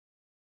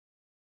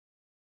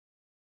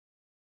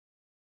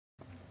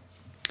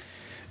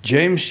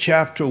James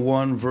chapter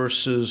 1,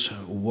 verses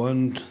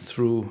 1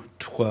 through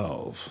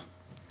 12.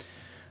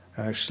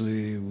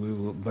 Actually, we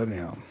will, but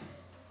anyhow.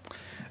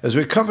 As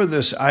we cover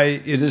this,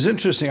 it is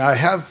interesting. I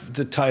have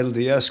the title,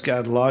 The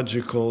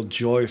Eschatological,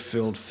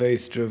 Joy-Filled,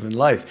 Faith-Driven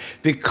Life,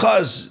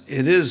 because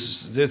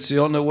it's the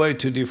only way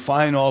to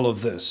define all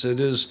of this. It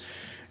is,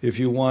 if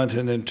you want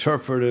an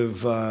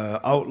interpretive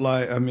heading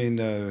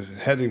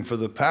for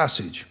the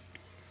passage.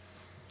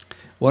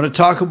 I want to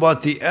talk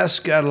about the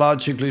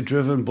eschatologically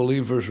driven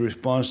believer's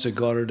response to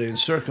God-ordained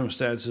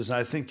circumstances. And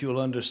I think you'll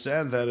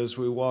understand that as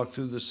we walk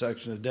through this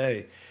section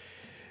today.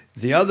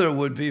 The other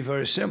would be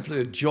very simply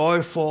a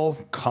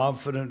joyful,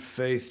 confident,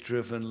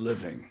 faith-driven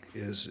living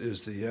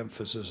is the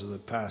emphasis of the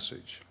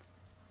passage.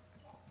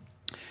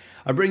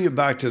 I bring you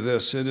back to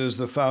this. It is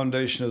the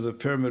foundation of the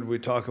pyramid we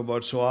talk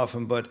about so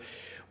often, but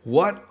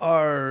what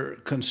our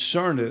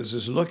concern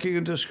is looking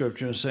into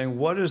Scripture and saying,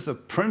 what is the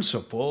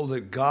principle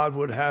that God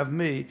would have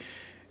me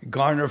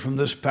garner from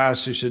this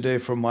passage today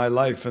for my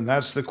life? And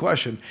that's the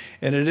question.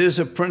 And it is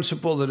a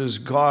principle that is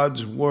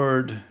God's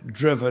word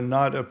driven,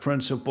 not a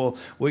principle.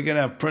 We can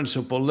have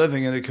principle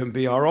living, and it can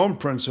be our own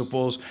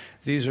principles.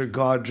 These are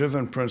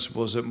God-driven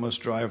principles that must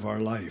drive our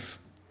life.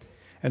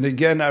 And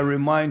again, I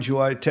remind you,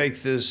 I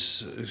take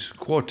this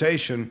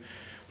quotation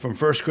from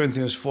 1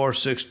 Corinthians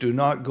 4:6, do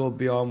not go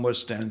beyond what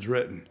stands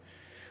written.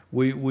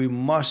 We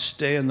must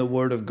stay in the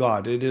Word of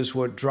God. It is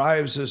what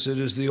drives us. It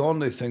is the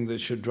only thing that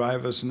should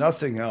drive us,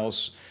 nothing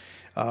else.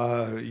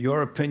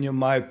 Your opinion,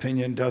 my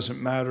opinion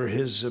doesn't matter.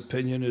 His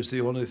opinion is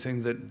the only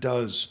thing that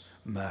does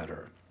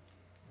matter.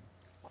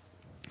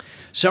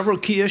 Several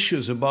key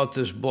issues about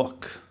this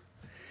book.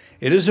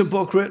 It is a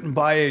book written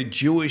by a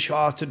Jewish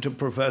author to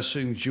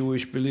professing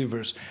Jewish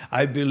believers.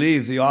 I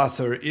believe the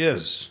author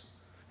is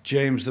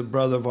James, the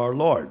brother of our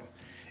Lord.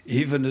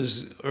 Even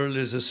as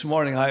early as this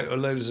morning,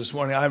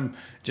 I'm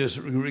just,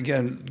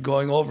 again,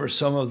 going over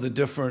some of the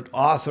different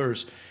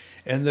authors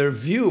and their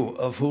view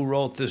of who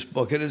wrote this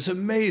book. And it's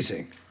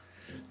amazing.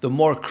 The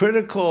more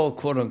critical,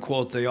 quote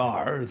unquote, they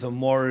are, the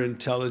more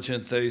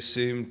intelligent they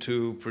seem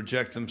to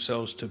project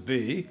themselves to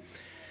be,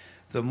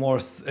 the more,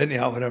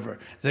 whatever.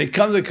 They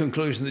come to the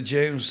conclusion that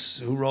James,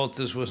 who wrote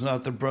this, was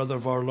not the brother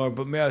of our Lord.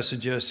 But may I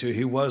suggest to you,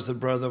 he was the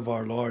brother of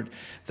our Lord.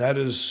 That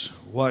is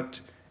what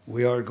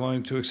we are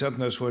going to accept,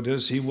 and that's what it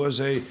is. He was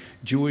a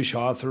Jewish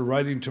author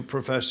writing to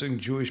professing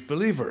Jewish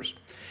believers.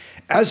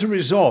 As a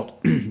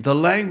result, the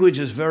language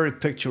is very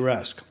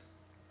picturesque.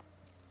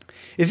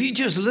 If you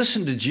just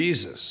listen to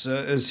Jesus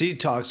as he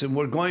talks, and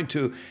we're going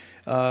to,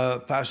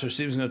 Pastor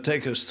Steve's going to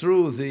take us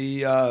through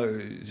the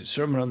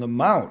Sermon on the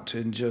Mount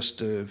in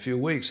just a few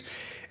weeks,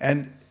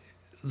 and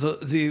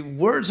the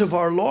words of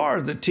our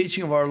Lord, the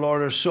teaching of our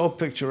Lord are so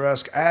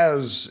picturesque,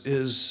 as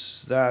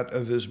is that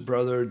of his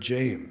brother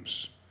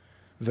James.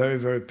 Very,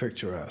 very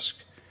picturesque.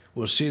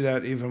 We'll see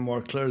that even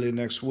more clearly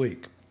next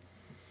week.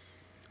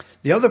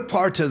 The other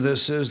part to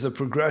this is the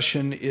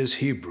progression is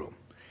Hebrew.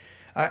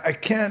 I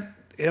can't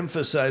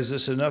emphasize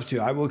this enough to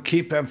you. I will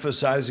keep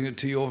emphasizing it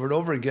to you over and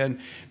over again,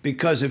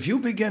 because if you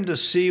begin to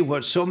see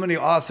what so many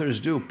authors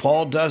do,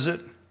 Paul does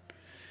it,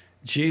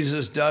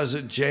 Jesus does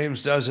it,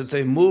 James does it,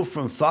 they move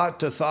from thought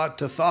to thought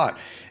to thought.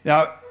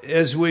 Now,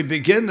 as we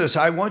begin this,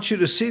 I want you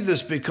to see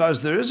this,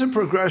 because there is a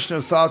progression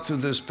of thought through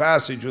this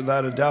passage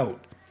without a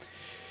doubt.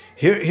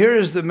 Here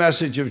is the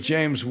message of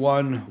James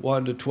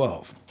 1 to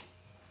 12.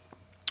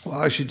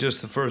 Well, actually,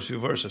 just the first few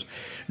verses.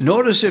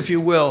 Notice, if you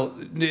will,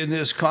 in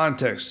this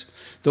context,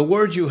 the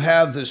word you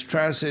have that's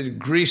translated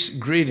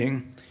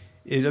greeting,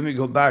 let me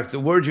go back. The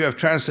word you have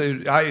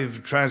translated, I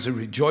have translated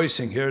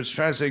rejoicing here. It's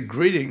translated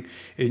greeting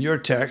in your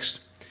text.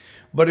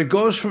 But it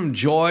goes from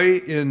joy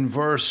in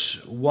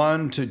verse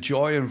 1 to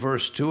joy in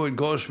verse 2. It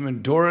goes from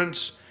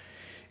endurance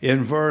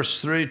in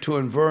verse 3 to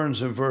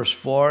endurance in verse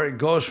 4. It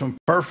goes from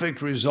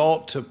perfect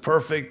result to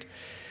perfect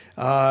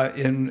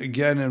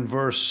in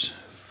verse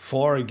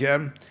 4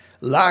 again.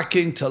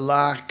 Lacking to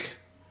lack.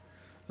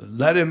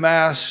 Let him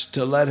ask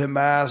to let him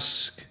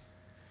ask.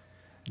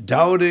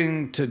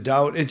 Doubting to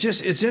doubt.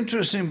 It's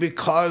interesting,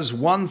 because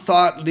one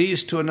thought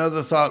leads to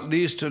another thought,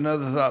 leads to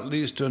another thought,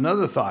 leads to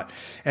another thought.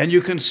 And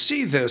you can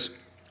see this.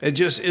 It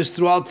just is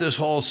throughout this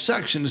whole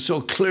section. It's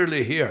so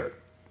clearly here.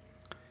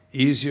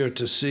 Easier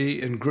to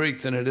see in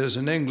Greek than it is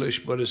in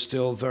English, but it's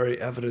still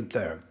very evident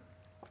there.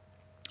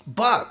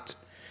 But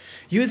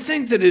you'd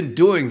think that in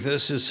doing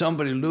this is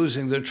somebody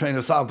losing their train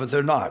of thought, but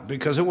they're not,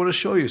 because I want to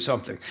show you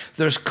something.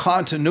 There's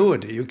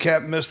continuity. You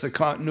can't miss the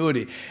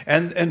continuity.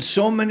 And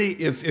so many,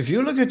 if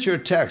you look at your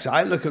text,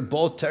 I look at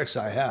both texts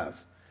I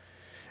have,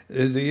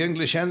 the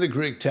English and the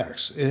Greek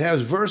text. It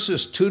has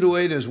verses 2 to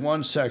 8 as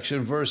one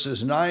section,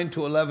 verses 9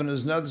 to 11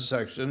 as another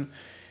section,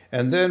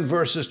 and then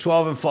verses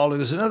 12 and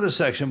following is another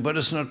section, but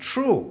it's not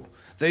true.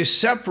 They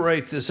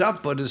separate this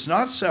up, but it's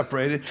not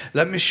separated.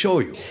 Let me show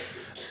you.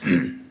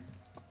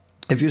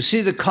 If you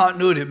see the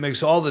continuity, it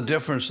makes all the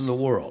difference in the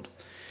world.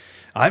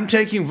 I'm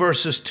taking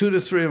verses 2 to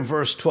 3 and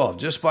verse 12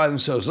 just by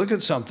themselves. Look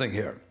at something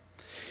here.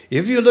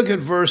 If you look at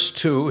verse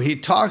 2, he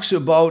talks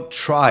about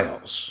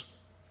trials.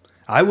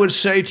 I would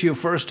say to you,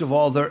 first of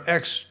all, they're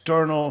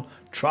external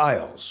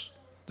trials.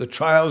 The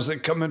trials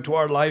that come into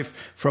our life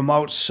from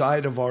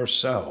outside of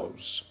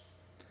ourselves.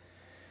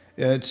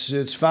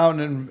 It's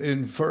found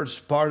in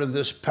first part of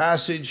this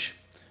passage.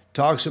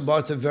 Talks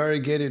about the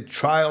variegated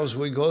trials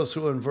we go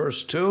through in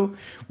verse 2.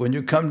 When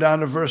you come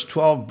down to verse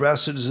 12,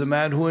 blessed is the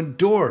man who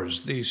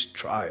endures these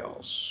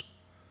trials.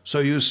 So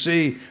you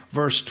see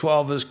verse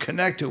 12 is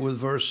connected with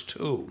verse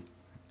 2.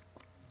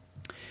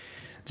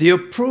 The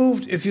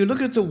approved, if you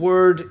look at the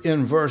word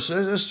in verse,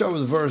 let's start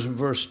with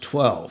verse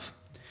 12.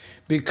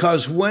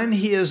 Because when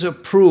he is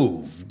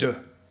approved,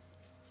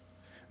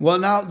 well,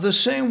 now the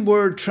same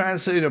word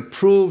translated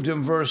approved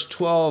in verse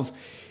 12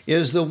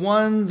 is the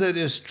one that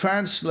is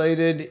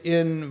translated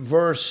in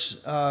verse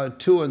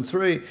 2 and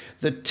 3,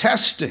 the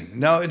testing.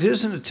 Now, it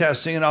isn't a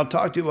testing, and I'll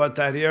talk to you about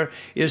that here.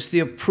 It's the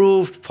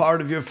approved part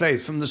of your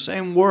faith from the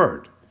same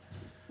word.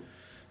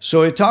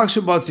 So he talks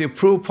about the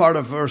approved part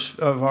of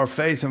our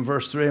faith in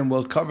verse 3, and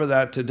we'll cover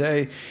that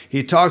today.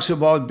 He talks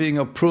about being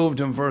approved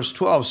in verse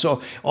 12.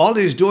 So all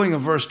he's doing in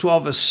verse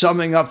 12 is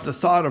summing up the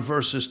thought of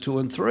verses 2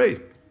 and 3.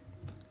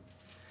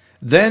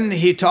 Then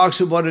he talks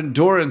about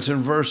endurance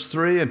in verse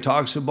 3 and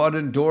talks about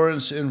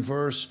endurance in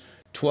verse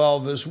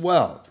 12 as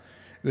well.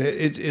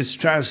 It's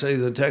translated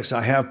in the text,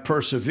 I have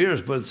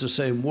perseveres, but it's the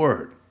same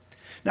word.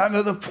 Now,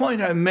 the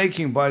point I'm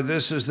making by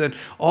this is that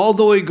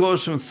although he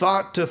goes from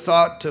thought to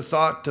thought to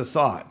thought to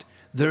thought,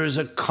 there is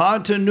a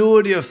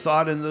continuity of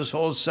thought in this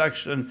whole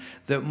section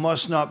that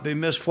must not be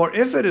missed. For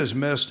if it is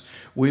missed,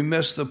 we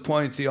miss the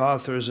point the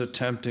author is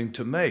attempting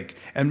to make,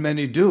 and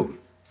many do.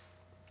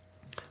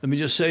 Let me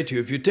just say to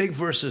you, if you take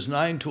verses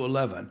 9 to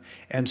 11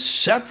 and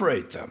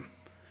separate them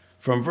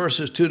from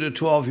verses 2 to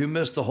 12, you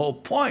miss the whole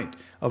point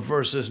of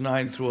verses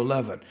 9 through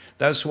 11.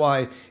 That's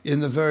why in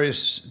the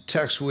various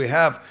texts we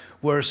have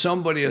where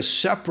somebody is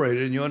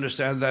separated, and you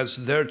understand that's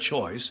their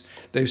choice,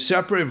 they've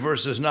separated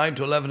verses 9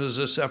 to 11 as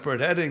a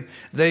separate heading,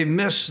 they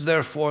miss,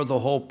 therefore, the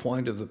whole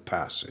point of the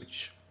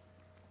passage.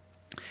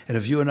 And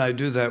if you and I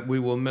do that, we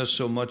will miss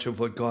so much of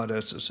what God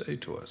has to say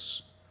to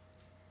us.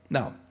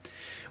 Now,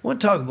 I want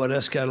to talk about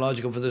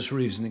eschatological for this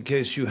reason, in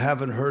case you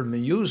haven't heard me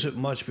use it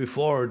much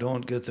before or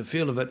don't get the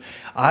feel of it.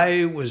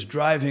 I was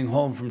driving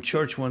home from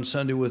church one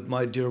Sunday with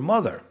my dear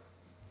mother.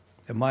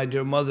 And my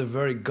dear mother,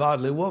 very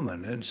godly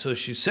woman. And so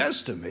she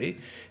says to me,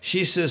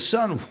 she says,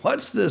 son,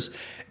 what's this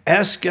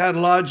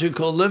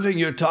eschatological living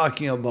you're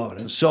talking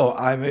about? And so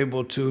I'm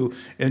able to,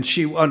 and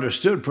she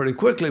understood pretty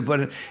quickly,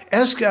 but an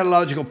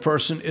eschatological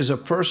person is a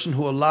person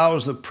who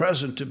allows the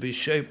present to be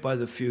shaped by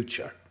the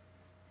future.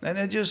 And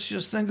I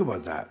just think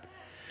about that.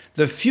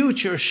 The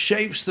future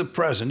shapes the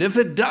present. If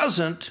it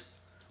doesn't,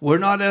 we're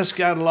not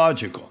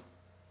eschatological.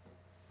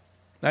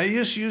 Now,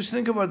 you just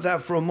think about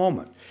that for a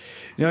moment.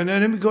 Now,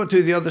 let me go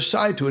to the other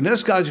side to it. An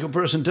eschatological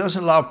person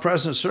doesn't allow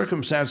present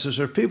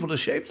circumstances or people to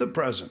shape the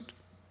present.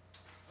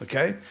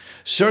 Okay?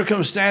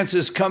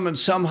 Circumstances come and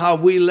somehow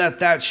we let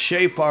that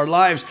shape our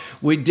lives.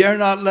 We dare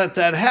not let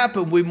that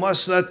happen. We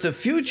must let the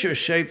future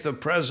shape the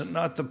present,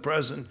 not the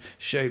present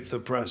shape the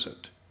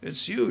present.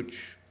 It's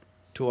huge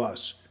to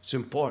us. It's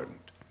important.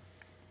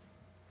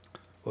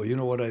 Well, you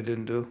know what I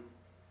didn't do?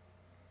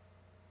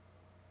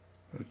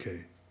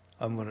 Okay.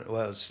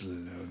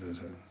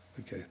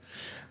 Okay.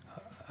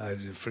 I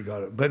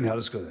forgot it. But anyhow,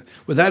 let's go there.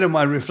 With that in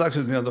mind, reflect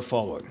with me on the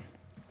following.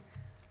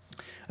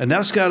 An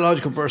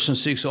eschatological person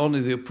seeks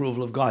only the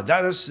approval of God.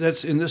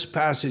 That's in this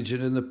passage,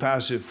 and in the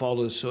passage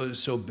follows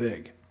so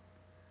big.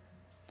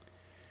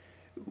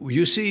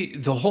 You see,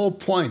 the whole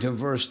point in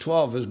verse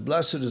 12 is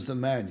blessed is the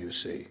man, you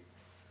see.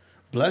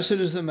 Blessed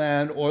is the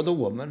man or the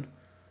woman,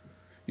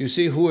 you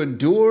see, who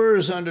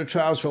endures under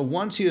trials, for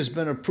once he has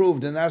been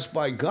approved, and that's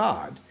by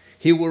God,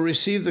 he will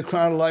receive the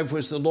crown of life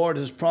which the Lord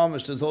has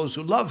promised to those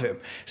who love him.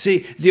 See,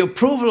 the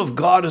approval of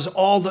God is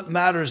all that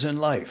matters in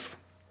life.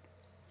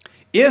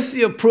 If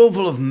the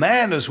approval of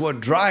man is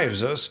what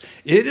drives us,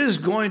 it is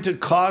going to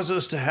cause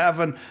us to have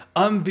an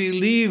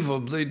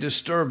unbelievably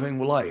disturbing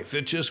life.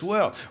 It just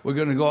will. We're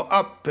going to go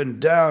up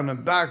and down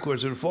and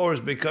backwards and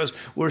forwards because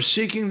we're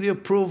seeking the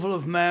approval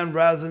of man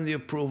rather than the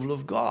approval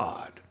of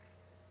God.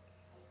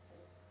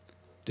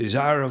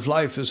 Desire of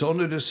life is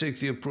only to seek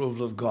the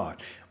approval of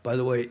God. By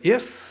the way,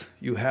 if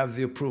you have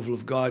the approval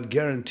of God,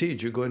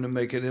 guaranteed you're going to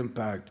make an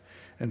impact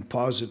and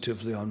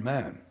positively on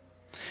man.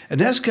 An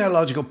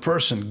eschatological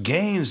person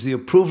gains the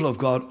approval of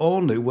God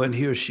only when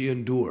he or she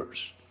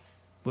endures.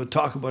 We'll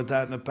talk about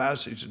that in the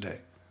passage today.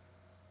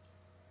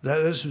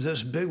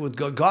 That's big with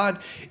God.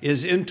 God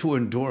is into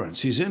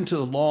endurance. He's into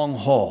the long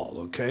haul,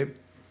 okay?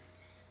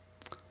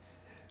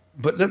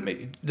 But let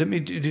me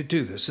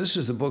do this. This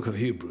is the book of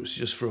Hebrews,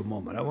 just for a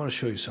moment. I want to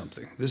show you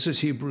something. This is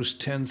Hebrews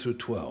 10 through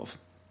 12.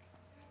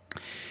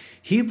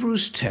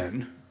 Hebrews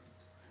 10,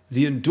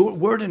 the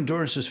word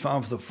endurance is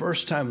found for the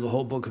first time in the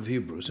whole book of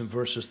Hebrews, in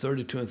verses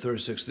 32 and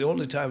 36,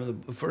 the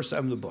first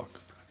time in the book,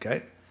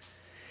 okay?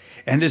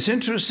 And it's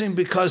interesting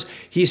because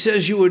he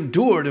says you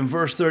endured in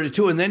verse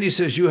 32, and then he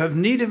says you have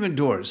need of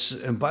endurance.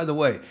 And by the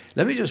way,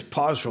 let me just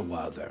pause for a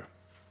while there.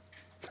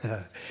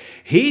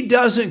 He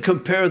doesn't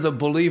compare the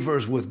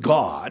believers with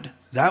God.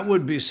 That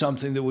would be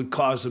something that would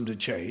cause them to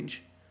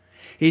change.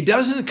 He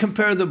doesn't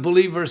compare the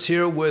believers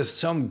here with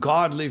some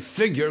godly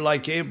figure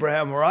like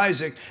Abraham or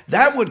Isaac.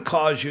 That would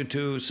cause you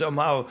to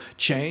somehow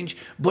change.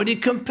 But he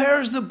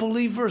compares the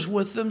believers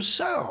with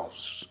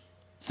themselves.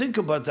 Think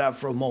about that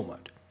for a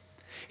moment.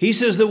 He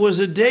says there was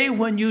a day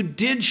when you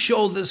did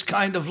show this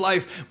kind of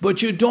life,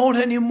 but you don't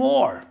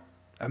anymore.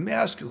 Let me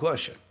ask you a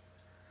question.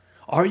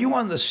 Are you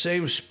on the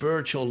same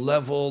spiritual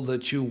level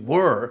that you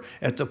were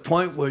at the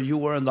point where you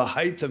were in the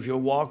height of your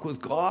walk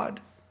with God?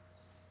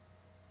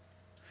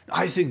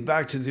 I think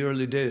back to the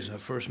early days when I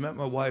first met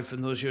my wife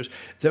in those years.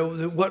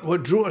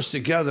 What drew us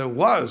together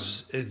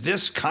was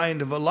this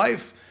kind of a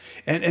life.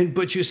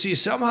 But you see,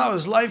 somehow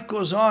as life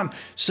goes on,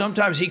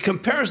 sometimes he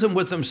compares them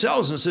with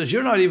themselves and says,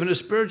 you're not even as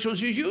spiritual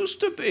as you used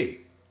to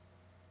be.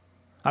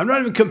 I'm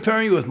not even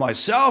comparing you with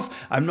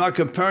myself. I'm not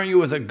comparing you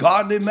with a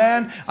godly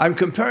man. I'm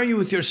comparing you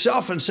with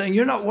yourself and saying,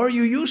 you're not where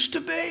you used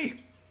to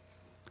be.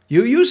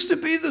 You used to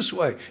be this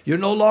way. You're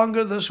no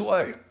longer this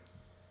way.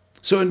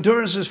 So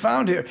endurance is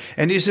found here.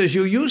 And he says,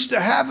 you used to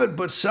have it,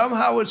 but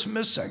somehow it's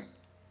missing.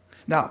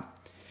 Now,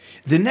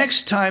 the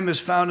next time is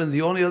found, and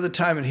the only other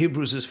time in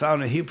Hebrews is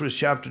found in Hebrews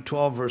chapter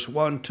 12, verse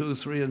 1, 2,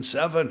 3, and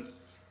 7.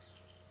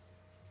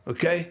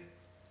 Okay?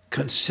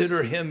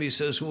 Consider him, he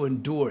says, who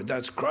endured.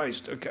 That's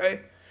Christ,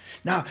 okay?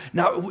 Now,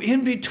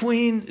 in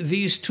between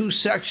these two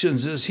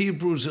sections is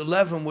Hebrews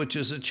 11, which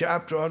is a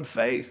chapter on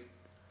faith.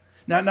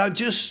 Now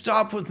just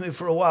stop with me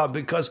for a while,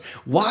 because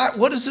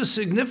what is the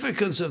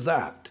significance of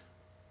that?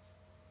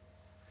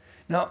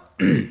 Now,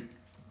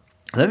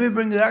 let me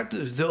bring that to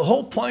the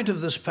whole point of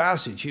this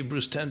passage,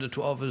 Hebrews 10 to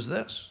 12, is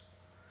this.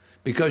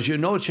 Because you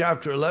know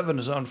chapter 11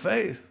 is on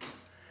faith.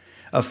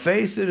 A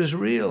faith that is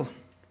real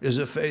is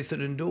a faith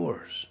that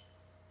endures.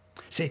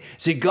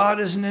 See, God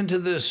isn't into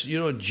this,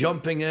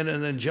 jumping in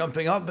and then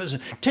jumping up.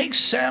 Take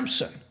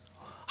Samson.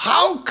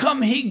 How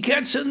come he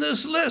gets in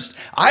this list?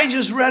 I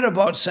just read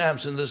about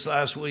Samson this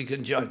last week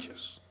in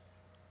Judges.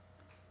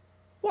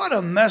 What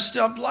a messed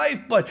up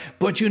life. But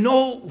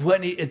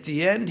when at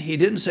the end, he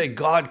didn't say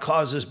God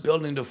caused this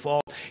building to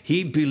fall.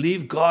 He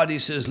believed God. He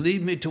says,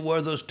 lead me to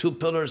where those two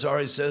pillars are,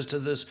 he says to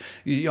this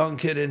young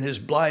kid in his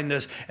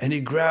blindness. And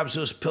he grabs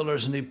those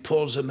pillars and he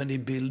pulls them and he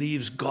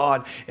believes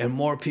God. And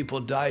more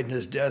people died in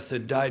his death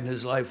than died in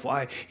his life.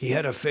 Why? He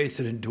had a faith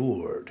that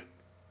endured.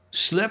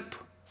 Slip,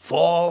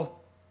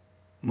 fall,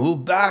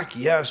 move back,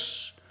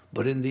 yes.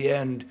 But in the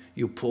end,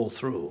 you pull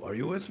through. Are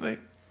you with me?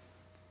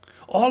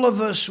 All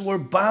of us were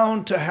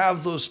bound to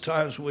have those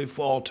times we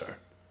falter.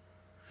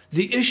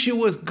 The issue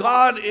with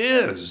God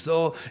is,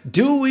 though,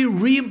 do we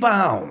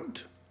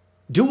rebound?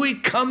 Do we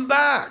come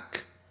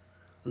back?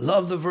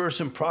 Love the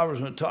verse in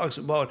Proverbs when it talks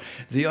about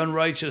the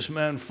unrighteous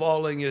man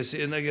falling, and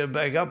they get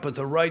back up, but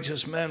the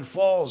righteous man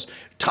falls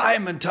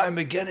time and time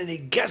again, and he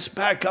gets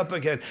back up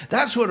again.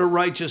 That's what a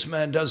righteous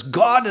man does.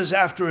 God is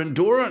after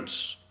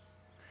endurance.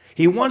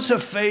 He wants a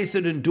faith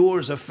that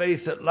endures, a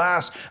faith that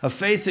lasts, a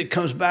faith that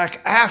comes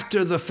back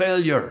after the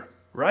failure,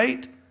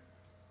 right?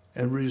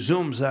 And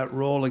resumes that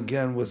role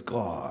again with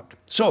God.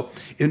 So,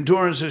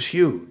 endurance is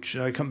huge.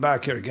 I come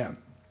back here again.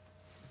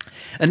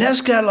 An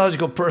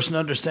eschatological person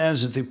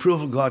understands that the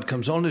approval of God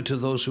comes only to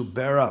those who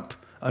bear up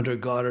under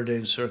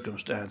God-ordained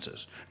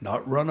circumstances.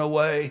 Not run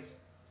away,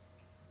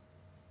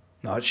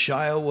 not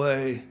shy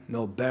away,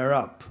 no, bear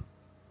up,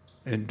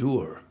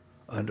 endure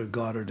under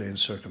God-ordained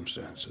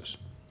circumstances.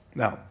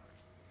 Now,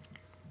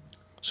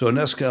 so an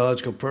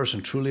eschatological person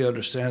truly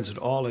understands that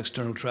all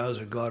external trials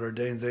are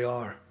God-ordained. They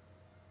are.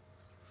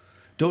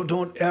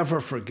 Don't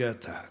ever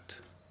forget that.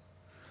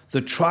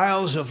 The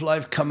trials of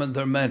life come and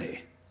they're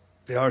many.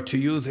 They are to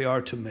you, they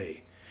are to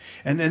me.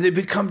 And then they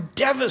become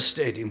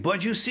devastating.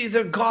 But you see,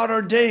 they're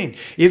God-ordained.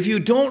 If you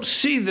don't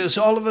see this,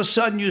 all of a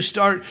sudden you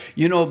start,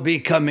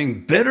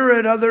 becoming bitter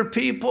at other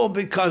people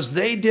because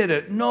they did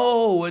it.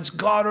 No, it's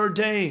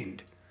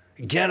God-ordained.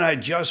 Again, I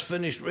just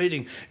finished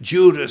reading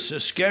Judas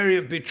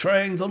Iscariot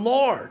betraying the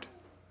Lord,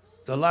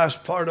 the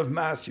last part of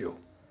Matthew.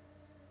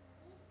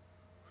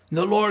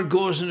 The Lord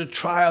goes into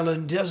trial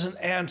and doesn't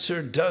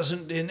answer,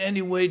 doesn't in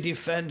any way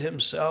defend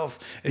himself.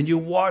 And you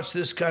watch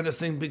this kind of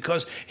thing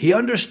because he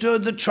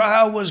understood the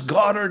trial was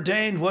God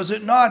ordained, was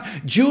it not?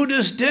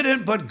 Judas did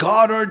it, but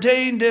God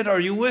ordained it.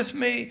 Are you with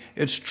me?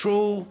 It's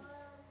true.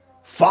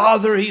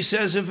 Father, he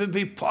says, if it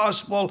be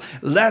possible,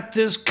 let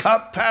this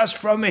cup pass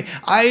from me.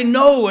 I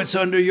know it's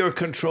under your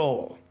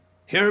control.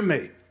 Hear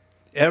me.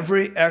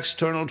 Every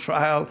external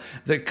trial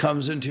that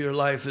comes into your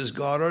life is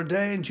God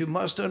ordained. You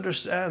must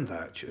understand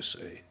that, you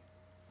see.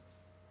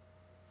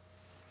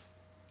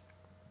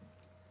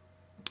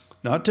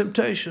 Not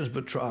temptations,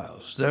 but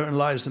trials. Therein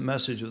lies the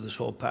message of this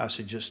whole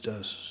passage, just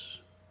as.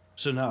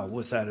 So now,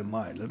 with that in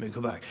mind, let me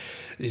go back.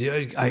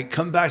 I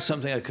come back to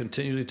something I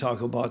continually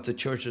talk about. The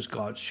church is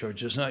God's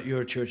church. It's not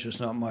your church. It's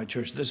not my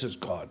church. This is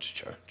God's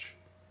church.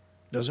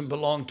 It doesn't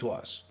belong to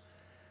us.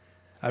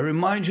 I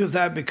remind you of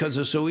that because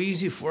it's so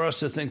easy for us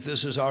to think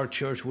this is our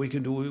church. We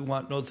can do what we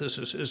want. No, this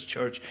is his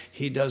church.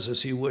 He does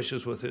as he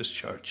wishes with his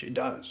church. He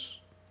does.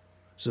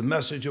 It's the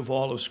message of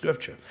all of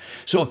Scripture.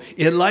 So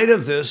in light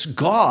of this,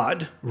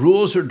 God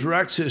rules or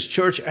directs his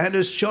church and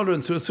his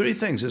children through three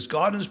things. His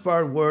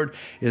God-inspired word,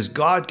 his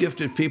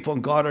God-gifted people,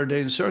 and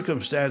God-ordained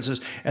circumstances.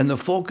 And the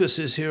focus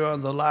is here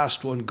on the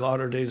last one,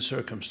 God-ordained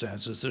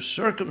circumstances. The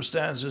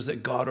circumstances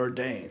that God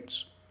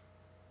ordains.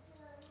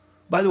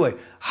 By the way,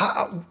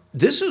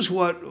 this is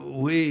what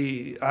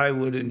I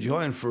would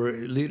enjoin for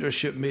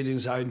leadership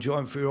meetings. I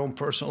enjoin for your own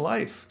personal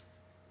life.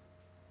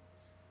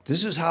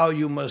 This is how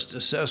you must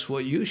assess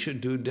what you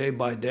should do day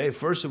by day.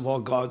 First of all,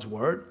 God's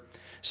word.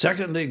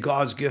 Secondly,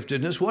 God's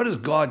giftedness. What has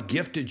God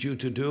gifted you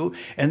to do?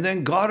 And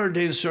then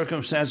God-ordained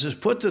circumstances.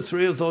 Put the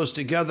three of those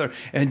together,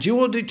 and you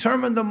will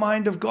determine the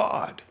mind of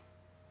God.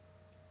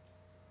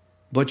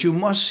 But you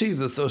must see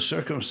that those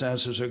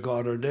circumstances are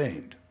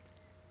God-ordained.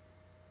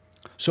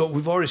 So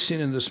we've already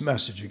seen in this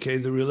message, okay,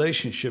 the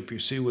relationship you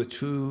see with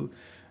 2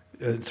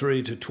 and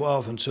 3 to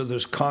 12, and so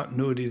there's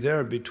continuity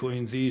there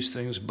between these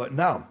things. But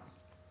now,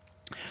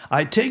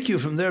 I take you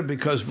from there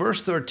because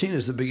verse 13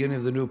 is the beginning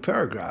of the new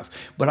paragraph.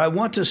 But I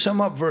want to sum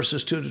up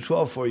verses 2 to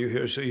 12 for you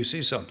here so you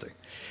see something.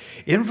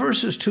 In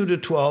verses 2 to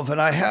 12, and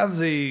I have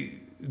the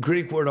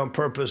Greek word on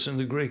purpose in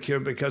the Greek here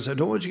because I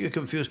don't want you to get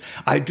confused.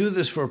 I do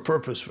this for a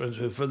purpose, for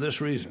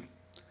this reason.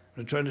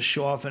 I'm not trying to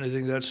show off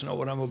anything. That's not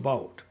what I'm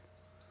about.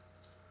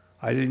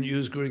 I didn't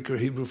use Greek or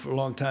Hebrew for a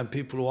long time.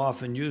 People who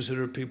often use it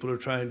are people who are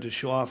trying to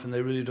show off and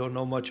they really don't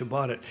know much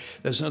about it.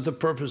 That's not the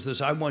purpose of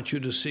this. I want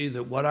you to see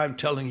that what I'm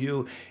telling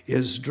you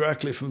is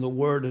directly from the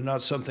Word and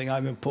not something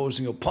I'm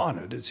imposing upon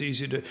it. It's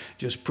easy to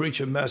just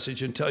preach a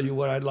message and tell you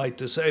what I'd like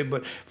to say,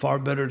 but far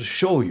better to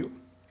show you.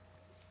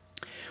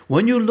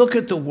 When you look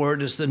at the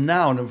word, it's the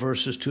noun in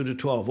verses 2 to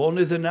 12.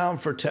 Only the noun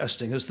for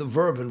testing is the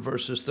verb in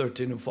verses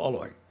 13 and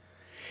following.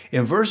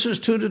 In verses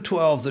 2 to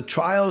 12, the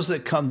trials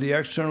that come, the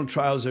external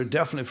trials, are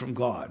definitely from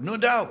God. No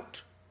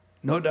doubt.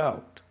 No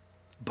doubt.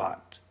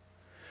 But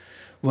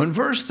when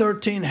verse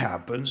 13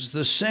 happens,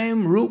 the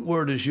same root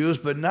word is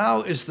used, but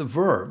now it's the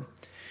verb.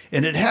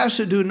 And it has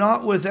to do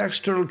not with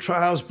external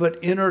trials, but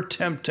inner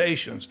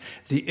temptations,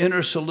 the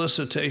inner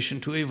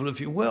solicitation to evil, if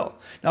you will.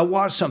 Now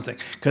watch something,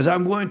 because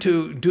I'm going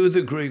to do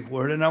the Greek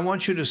word, and I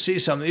want you to see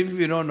something. Even if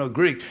you don't know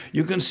Greek,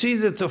 you can see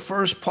that the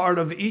first part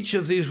of each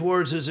of these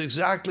words is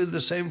exactly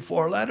the same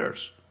 4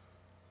 letters.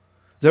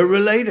 They're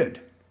related.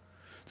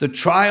 The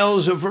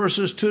trials of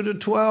verses 2 to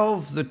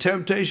 12, the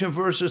temptation of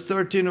verses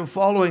 13 and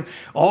following,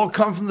 all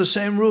come from the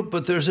same root,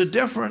 but there's a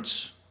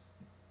difference.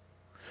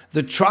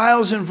 The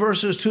trials in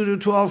verses 2 to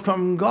 12 come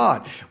from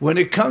God. When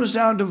it comes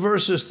down to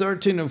verses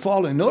 13 and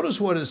following,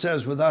 notice what it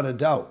says without a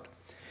doubt.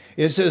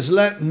 It says,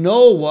 let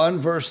no one,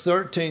 verse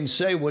 13,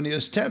 say when he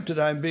is tempted,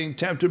 I'm being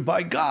tempted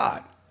by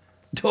God.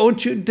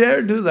 Don't you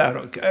dare do that,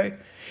 okay?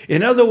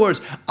 In other words,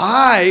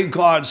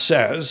 God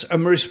says,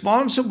 am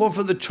responsible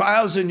for the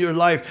trials in your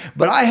life,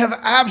 but I have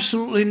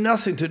absolutely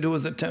nothing to do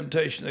with the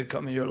temptation that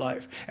come in your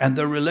life. And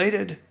they're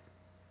related,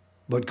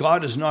 but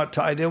God is not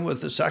tied in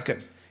with the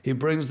second. He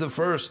brings the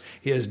first.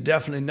 He has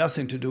definitely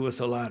nothing to do with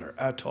the latter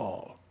at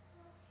all.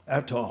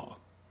 At all.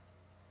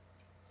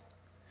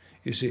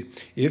 You see,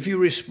 if you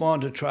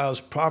respond to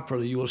trials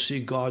properly, you will see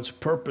God's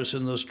purpose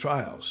in those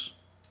trials.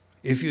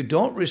 If you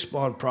don't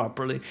respond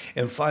properly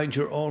and find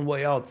your own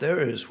way out,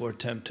 there is where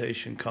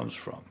temptation comes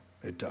from.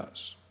 It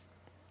does.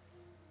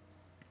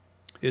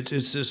 It's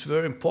just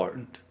very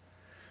important.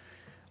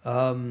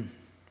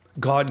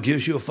 God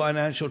gives you a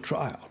financial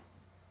trial.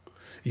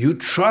 You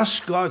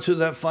trust God through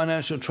that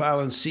financial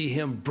trial and see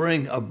him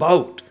bring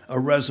about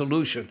a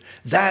resolution.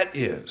 That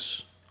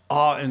is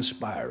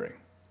awe-inspiring.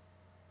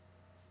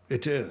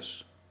 It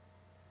is.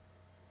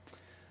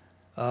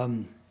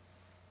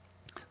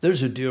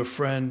 There's a dear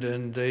friend,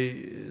 and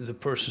the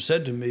person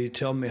said to me,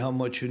 tell me how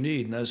much you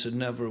need. And I said,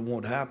 never, it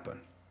won't happen.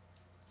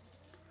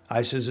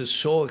 I says, it's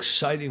so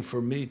exciting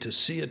for me to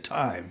see a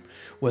time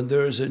when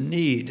there is a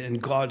need and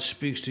God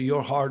speaks to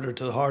your heart or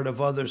to the heart of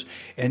others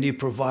and he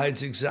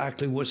provides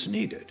exactly what's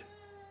needed.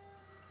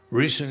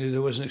 Recently,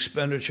 there was an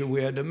expenditure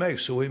we had to make,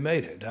 so we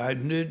made it. I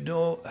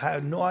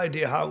had no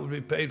idea how it would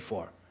be paid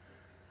for.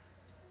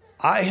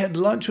 I had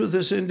lunch with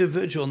this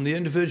individual, and the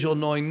individual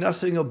knowing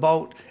nothing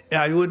about,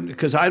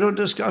 because I don't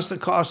discuss the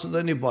cost with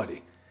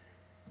anybody,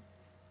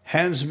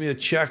 hands me a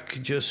check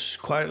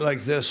just quite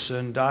like this,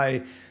 and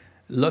I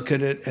look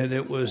at it, and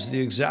it was the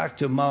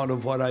exact amount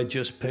of what I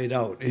just paid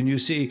out. And you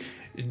see,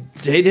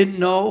 they didn't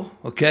know,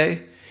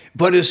 okay?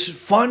 But it's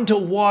fun to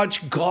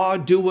watch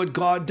God do what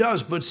God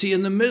does. But see,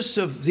 in the midst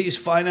of these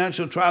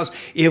financial trials,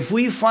 if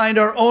we find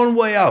our own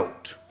way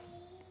out,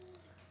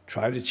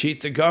 try to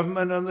cheat the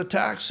government on the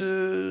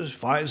taxes,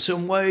 find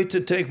some way to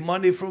take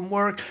money from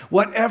work,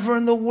 whatever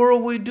in the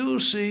world we do,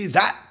 see,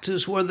 that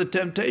is where the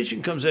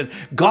temptation comes in.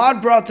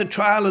 God brought the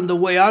trial and the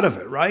way out of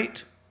it,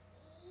 right?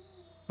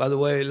 By the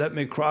way, let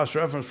me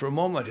cross-reference for a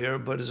moment here,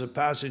 but it's a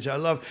passage I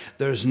love.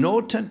 There's no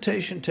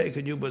temptation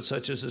taken you but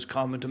such as is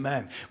common to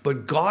man.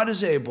 But God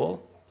is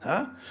able,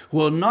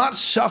 will not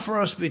suffer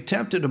us be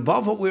tempted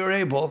above what we are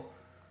able,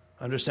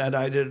 Understand,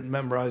 I didn't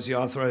memorize the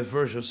Authorized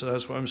Version, so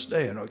that's where I'm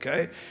staying,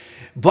 okay?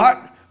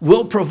 But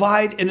will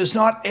provide, and it's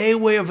not a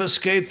way of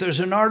escape.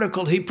 There's an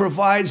article, he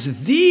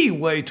provides the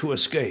way to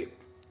escape.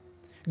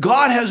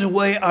 God has a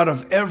way out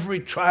of every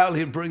trial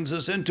he brings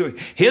us into,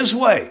 his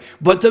way.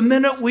 But the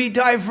minute we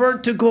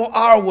divert to go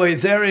our way,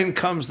 therein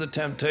comes the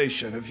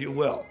temptation, if you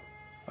will.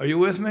 Are you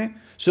with me?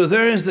 So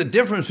there is the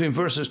difference between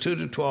verses 2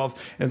 to 12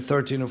 and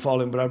 13 and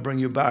following, but I bring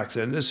you back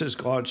then. This is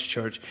God's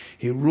church.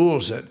 He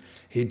rules it.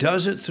 He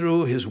does it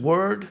through his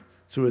word,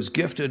 through his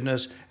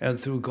giftedness, and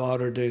through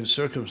God-ordained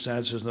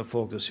circumstances, and the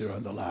focus here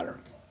on the latter.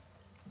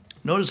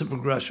 Notice the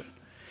progression.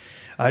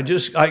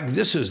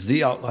 This is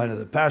the outline of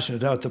the passage. No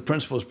doubt the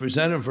principle is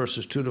presented in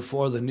verses 2 to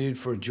 4, the need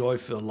for a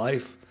joy-filled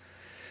life.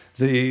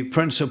 The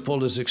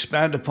principle is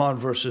expanded upon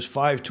verses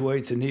 5 to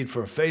 8, the need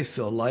for a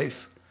faith-filled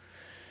life.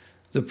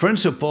 The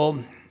principle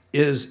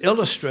is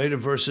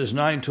illustrated verses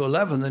 9 to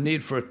 11, the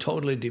need for a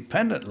totally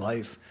dependent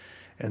life.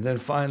 And then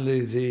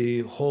finally,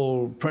 the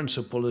whole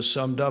principle is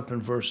summed up in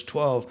verse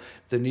 12,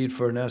 the need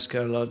for an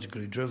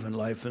eschatologically driven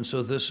life. And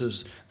so this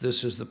is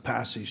the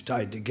passage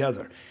tied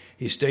together.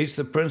 He states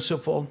the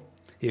principle,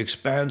 he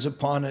expands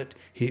upon it,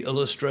 he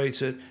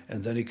illustrates it,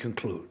 and then he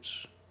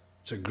concludes.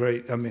 It's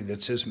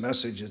it's his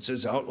message, it's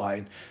his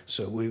outline,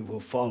 so we will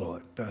follow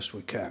it best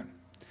we can.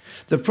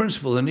 The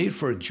principle, the need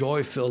for a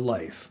joy-filled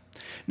life.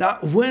 Now,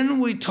 when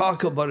we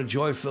talk about a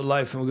joy-filled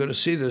life, and we're going to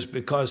see this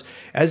because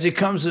as it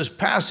comes to this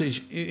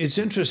passage, it's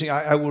interesting.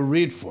 I will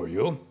read for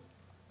you.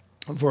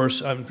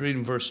 I'm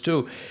reading verse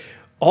 2.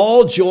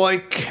 All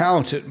joy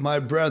count it, my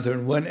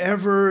brethren,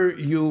 whenever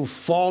you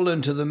fall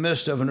into the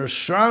midst of and are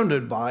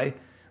surrounded by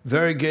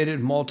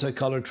variegated,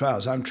 multicolored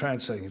trials. I'm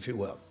translating, if you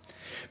will.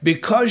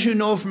 Because you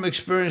know from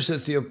experience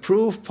that the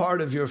approved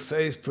part of your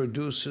faith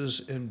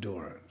produces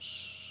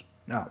endurance.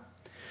 Now,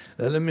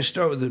 let me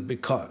start with the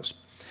because.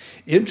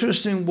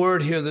 Interesting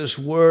word here, this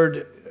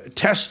word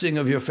testing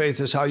of your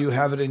faith is how you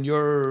have it in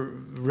your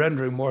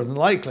rendering more than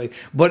likely,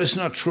 but it's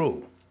not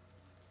true.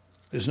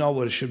 It's not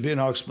what it should be,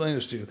 and I'll explain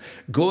this to you.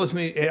 Go with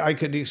me. I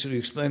could easily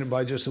explain it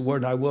by just the word,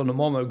 and I will in a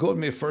moment. Go with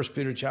me to 1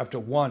 Peter chapter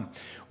 1,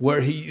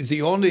 where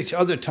the only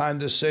other time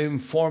the same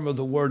form of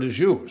the word is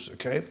used,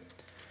 okay?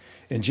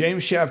 In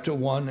James chapter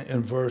 1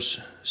 and verse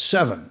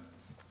 7.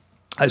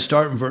 I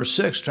start in verse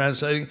 6,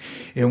 translating,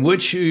 in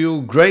which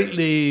you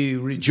greatly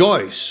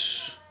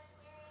rejoice,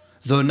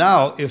 though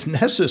now, if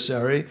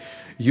necessary,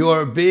 you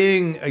are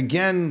being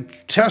again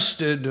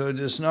tested, or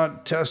it's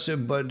not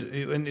tested, but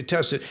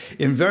tested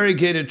in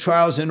variegated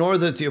trials, in order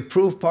that the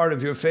approved part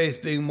of your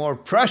faith, being more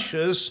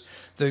precious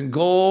than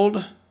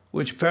gold,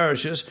 which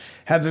perishes,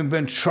 having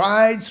been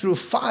tried through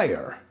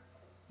fire,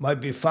 might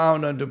be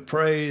found unto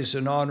praise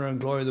and honor and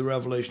glory of the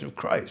revelation of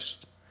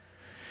Christ.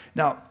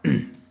 Now,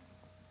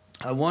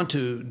 I want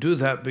to do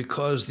that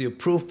because the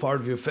approved part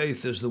of your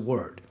faith is the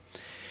word.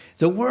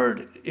 The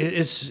word,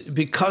 it's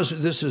because,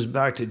 this is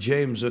back to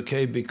James,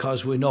 okay,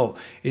 because we know.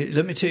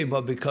 Let me tell you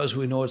about because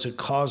we know. It's a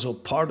causal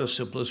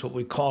participle is what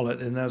we call it,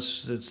 and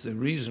that's the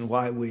reason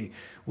why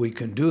we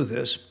can do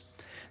this.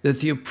 That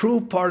the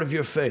approved part of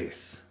your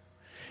faith.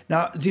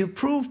 Now, the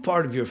approved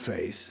part of your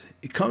faith,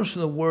 it comes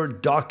from the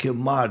word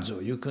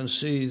dokimazo. You can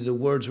see the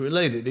words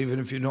related, even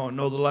if you don't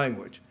know the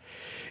language.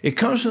 It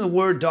comes from the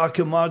word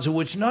dokimazo,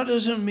 which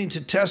doesn't mean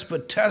to test,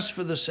 but test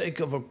for the sake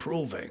of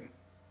approving.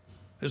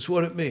 That's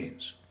what it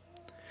means.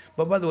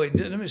 But by the way,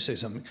 let me say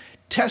something.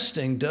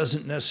 Testing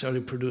doesn't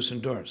necessarily produce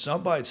endurance,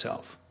 not by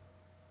itself.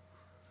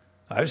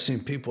 I've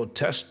seen people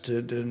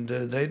tested and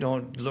they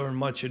don't learn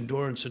much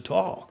endurance at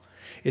all.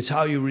 It's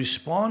how you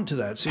respond to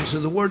that. See, so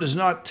the word is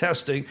not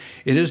testing,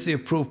 it is the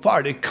approved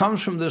part. It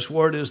comes from this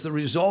word as the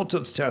result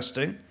of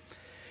testing.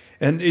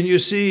 And you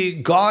see,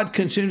 God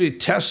continually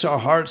tests our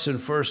hearts in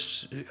 1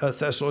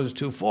 Thessalonians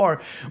 2:4.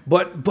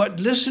 But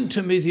listen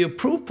to me, the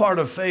approved part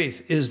of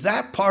faith is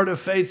that part of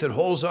faith that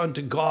holds on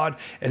to God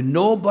and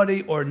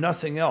nobody or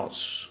nothing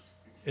else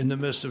in the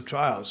midst of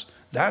trials.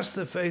 That's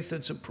the faith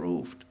that's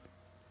approved.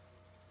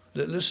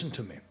 Listen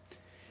to me.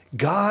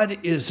 God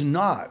is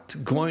not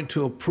going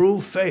to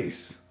approve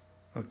faith,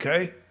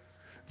 okay,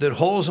 that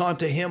holds on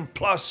to him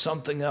plus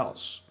something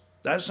else.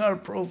 That's not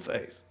approved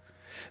faith.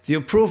 The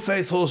approved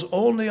faith holds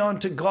only on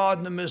to God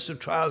in the midst of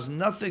trials,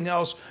 nothing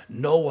else,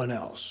 no one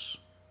else.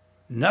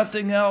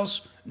 Nothing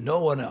else, no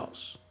one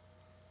else.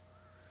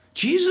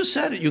 Jesus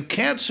said it. You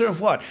can't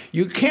serve what?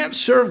 You can't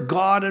serve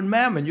God and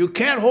mammon. You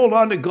can't hold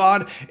on to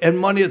God and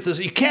money at this.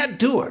 You can't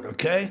do it,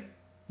 okay?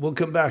 We'll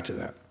come back to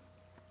that.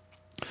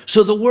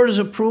 So the word is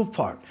a approved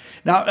part.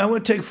 Now, I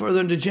want to take further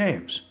into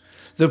James.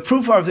 The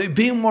proof of it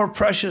being more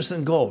precious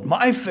than gold.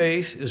 My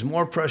faith is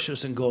more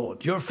precious than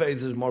gold. Your faith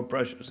is more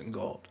precious than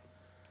gold.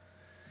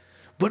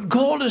 But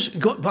gold is,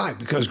 why?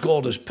 Because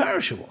gold is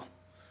perishable.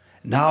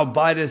 Now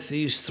abideth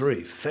these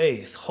three,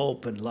 faith,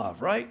 hope, and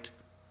love, right?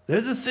 They're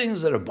the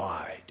things that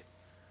abide.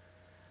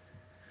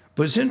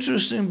 But it's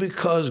interesting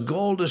because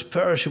gold is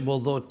perishable,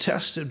 though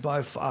tested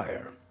by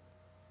fire.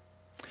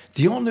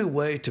 The only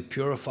way to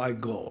purify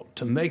gold,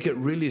 to make it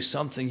really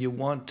something you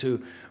want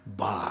to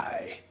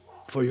buy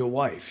for your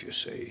wife, you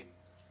see,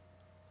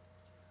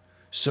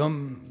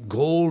 Some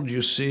gold,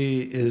 you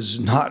see, is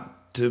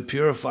not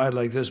purified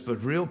like this,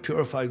 but real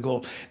purified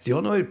gold. The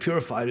only way to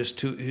purify it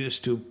is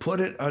to put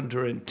it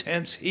under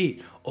intense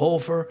heat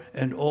over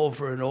and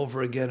over and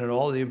over again, and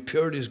all the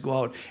impurities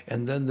go out,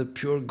 and then the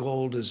pure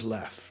gold is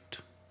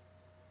left.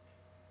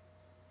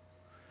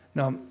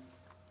 Now,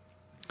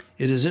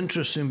 it is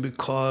interesting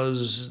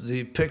because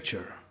the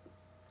picture,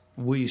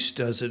 Weiss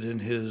does it in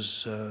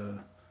his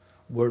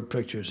word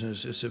pictures, and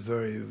it's a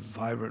very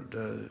vibrant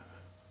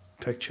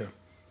picture.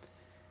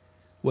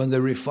 When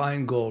they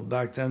refined gold,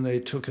 back then they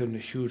took it in a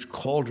huge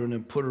cauldron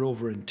and put it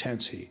over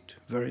intense heat,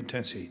 very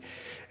intense heat.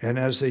 And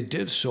as they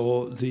did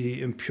so,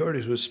 the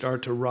impurities would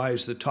start to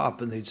rise to the top,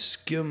 and they'd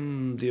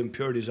skim the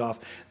impurities off.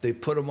 They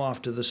put them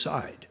off to the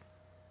side.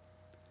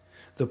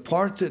 The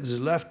part that is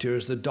left here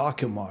is the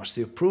dokimos,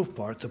 the approved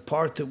part. The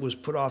part that was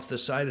put off the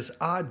side is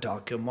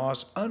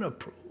adokimos,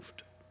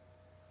 unapproved.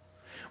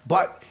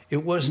 But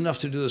it wasn't enough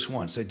to do this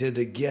once. They did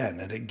it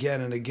again and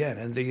again and again.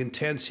 And the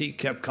intense heat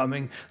kept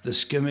coming. The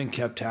skimming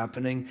kept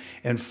happening.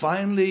 And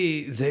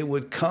finally, they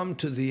would come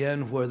to the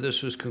end where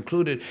this was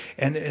concluded.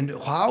 And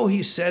how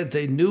he said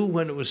they knew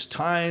when it was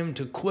time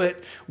to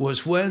quit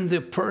was when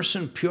the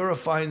person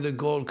purifying the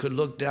gold could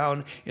look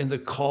down in the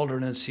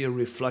cauldron and see a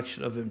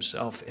reflection of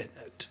himself in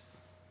it.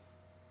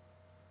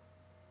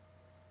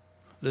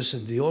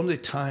 Listen, the only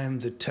time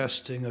the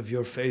testing of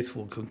your faith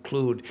will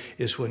conclude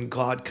is when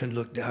God can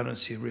look down and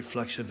see a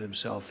reflection of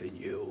himself in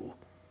you.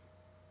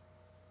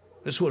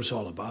 That's what it's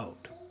all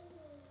about.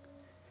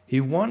 He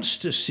wants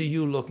to see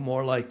you look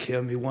more like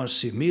him. He wants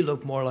to see me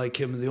look more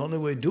like him. And the only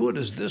way to do it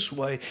is this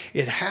way.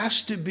 It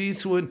has to be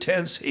through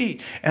intense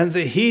heat. And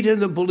the heat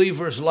in the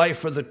believer's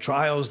life are the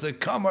trials that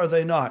come, are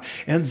they not?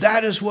 And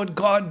that is what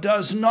God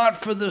does, not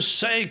for the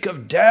sake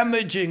of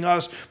damaging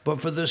us, but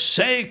for the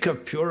sake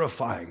of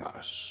purifying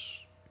us.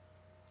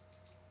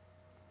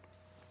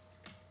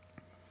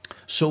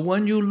 So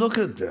when you look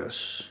at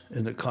this,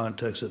 in the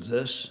context of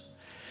this,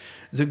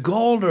 the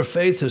gold or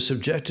faith is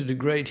subjected to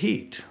great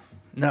heat.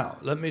 Now,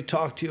 let me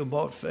talk to you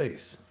about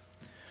faith.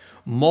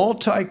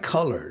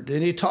 Multicolored,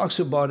 and he talks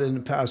about it in the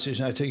passage,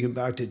 and I take you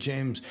back to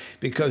James,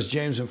 because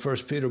James and 1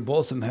 Peter,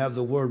 both of them have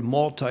the word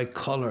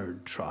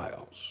multicolored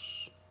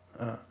trials.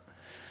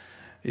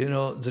 You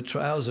know, the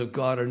trials of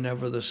God are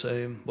never the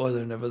same. Boy,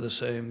 they're never the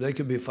same. They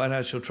could be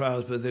financial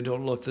trials, but they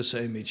don't look the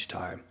same each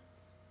time.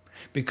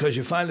 Because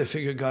you finally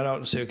figure God out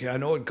and say, okay, I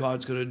know what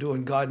God's going to do,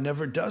 and God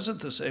never does it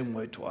the same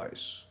way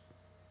twice.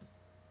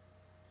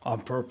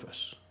 On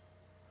purpose.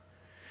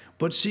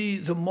 But see,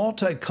 the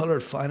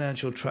multicolored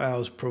financial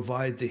trials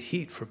provide the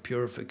heat for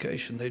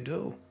purification. They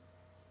do.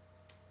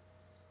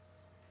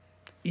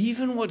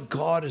 Even what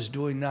God is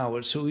doing now,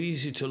 it's so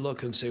easy to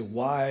look and say,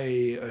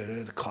 why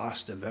the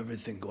cost of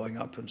everything going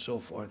up and so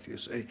forth. You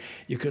say,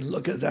 you can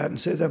look at that and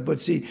say that,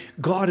 but see,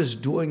 God is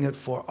doing it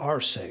for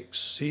our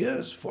sakes. He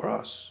is, for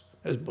us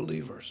as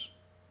believers.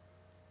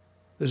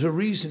 There's a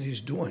reason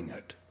he's doing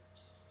it.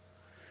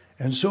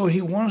 And so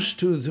he wants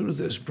to, through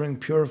this, bring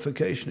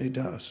purification. He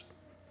does.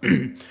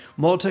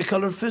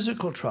 Multicolored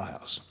physical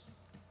trials.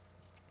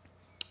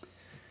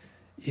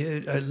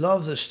 I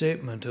love the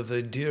statement of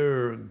a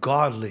dear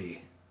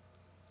godly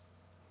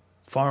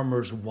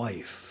farmer's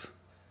wife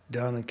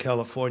down in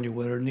California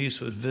when her niece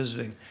was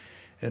visiting,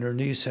 and her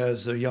niece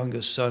has, their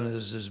youngest son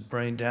is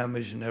brain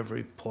damaged in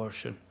every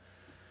portion.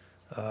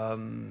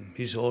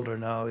 He's older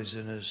now, he's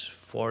in his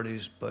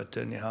 40s, but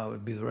anyhow, it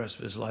would be the rest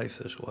of his life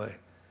this way.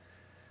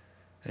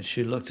 And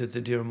she looked at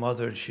the dear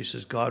mother and she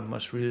says, God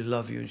must really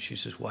love you. And she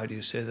says, why do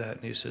you say that?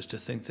 And he says, to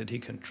think that he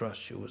can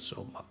trust you with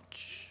so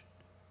much.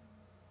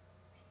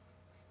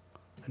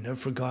 I've never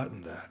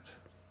forgotten that.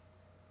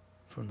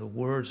 From the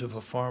words of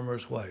a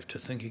farmer's wife, to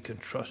think he can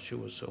trust you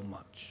with so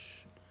much.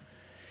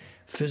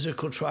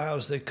 Physical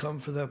trials, they come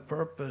for that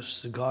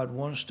purpose. God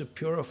wants to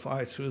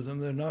purify through them.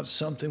 They're not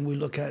something we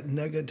look at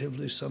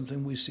negatively,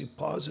 something we see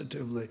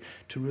positively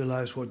to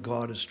realize what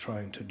God is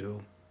trying to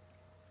do.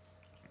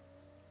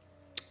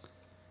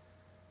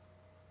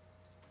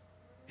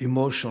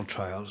 Emotional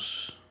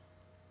trials,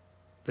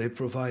 they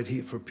provide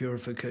heat for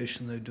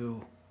purification, they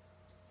do.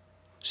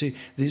 See,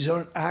 these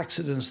aren't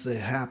accidents, they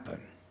happen.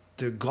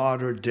 They're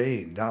God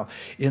ordained. Now,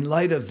 in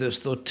light of this,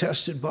 though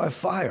tested by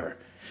fire,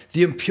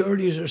 the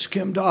impurities are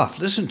skimmed off.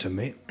 Listen to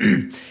me.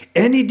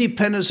 Any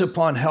dependence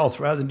upon health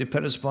rather than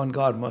dependence upon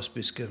God must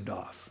be skimmed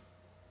off.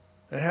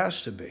 It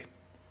has to be.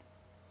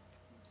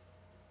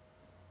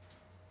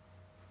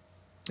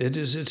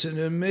 It's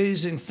an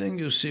amazing thing,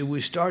 you see.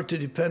 We start to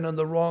depend on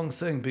the wrong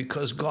thing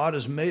because God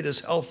has made us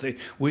healthy.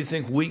 We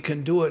think we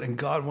can do it, and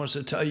God wants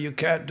to tell you, you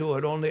can't do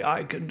it. Only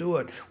I can do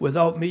it.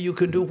 Without me, you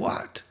can do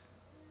what?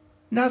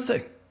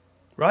 Nothing,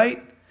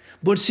 right?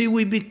 But see,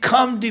 we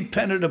become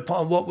dependent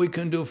upon what we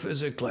can do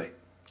physically.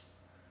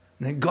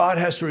 And then God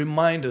has to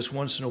remind us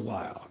once in a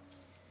while.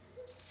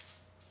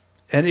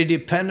 Any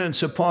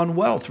dependence upon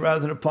wealth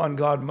rather than upon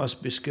God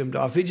must be skimmed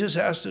off. He just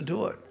has to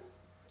do it.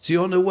 It's the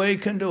only way he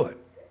can do it.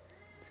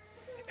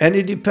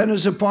 Any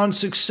dependence upon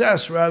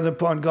success rather than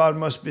upon God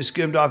must be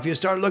skimmed off. You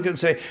start looking and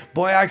say,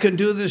 boy, I can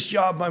do this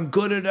job. I'm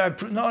good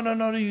at it.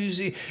 No. You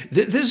see,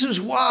 this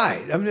is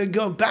why. I'm going to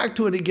go back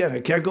to it again.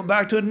 I can't go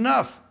back to it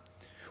enough.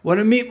 When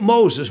I meet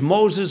Moses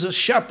is a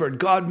shepherd.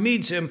 God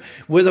meets him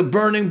with a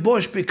burning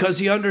bush because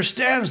he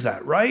understands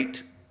that,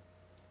 right?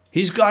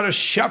 He's got to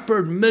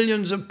shepherd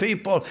millions of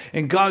people,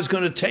 and God's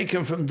going to take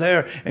him from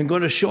there and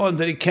going to show him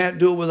that he can't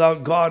do it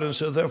without God, and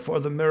so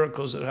therefore the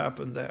miracles that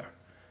happen there.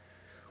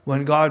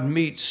 When God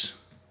meets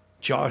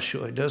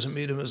Joshua, he doesn't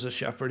meet him as a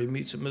shepherd, he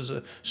meets him as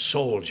a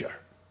soldier.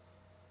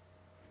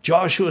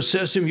 Joshua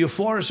says to him, you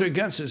for us or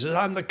against us? He says,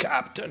 I'm the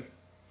captain.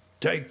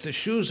 Take the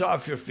shoes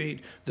off your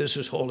feet. This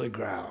is holy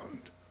ground.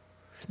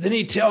 Then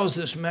he tells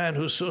this man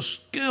who's so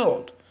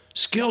skilled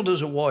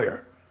as a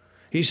warrior.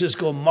 He says,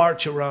 go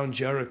march around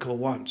Jericho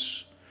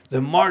once.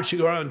 Then march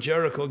around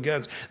Jericho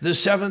again. The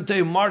seventh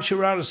day, march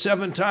around it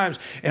 7 times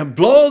and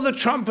blow the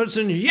trumpets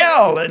and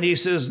yell. And he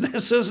says,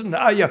 this isn't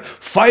how you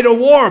fight a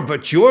war,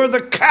 but you're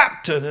the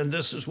captain, and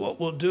this is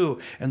what we'll do.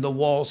 And the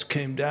walls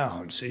came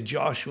down. See,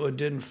 Joshua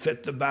didn't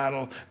fit the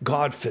battle.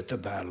 God fit the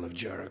battle of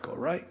Jericho,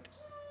 right?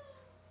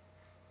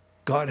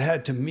 God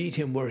had to meet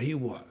him where he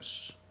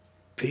was.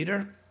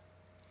 Peter,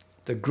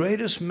 the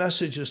greatest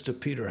messages to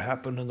Peter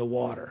happened in the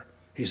water.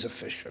 He's a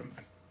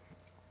fisherman.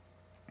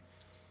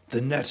 The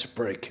net's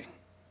breaking.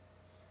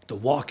 The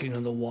walking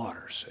on the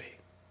water, see.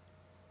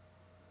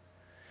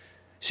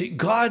 See,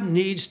 God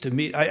needs to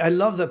meet. I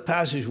love the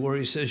passage where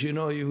he says,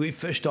 we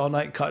fished all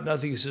night, caught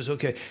nothing. He says,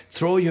 okay,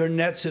 throw your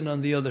nets in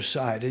on the other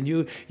side. And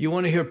you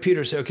want to hear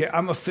Peter say, okay,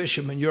 I'm a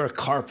fisherman, you're a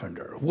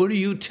carpenter. What are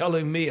you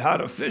telling me how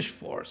to fish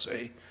for,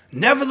 see?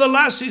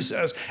 Nevertheless, he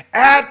says,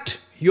 at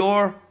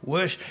your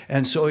wish.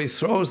 And so he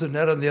throws the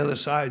net on the other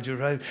side, you're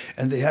right?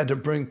 And they had to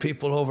bring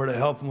people over to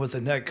help him with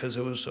the net because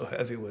it was so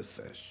heavy with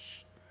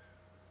fish.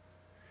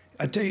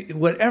 I tell you,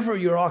 whatever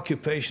your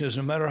occupation is,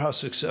 no matter how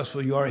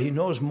successful you are, he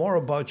knows more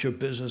about your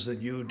business than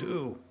you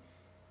do.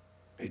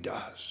 He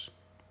does.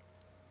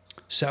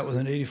 Sat with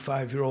an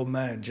 85-year-old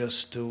man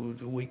just a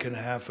week and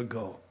a half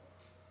ago.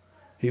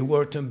 He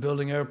worked in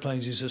building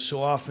airplanes. He says,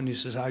 so often, he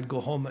says, I'd go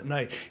home at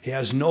night. He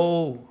has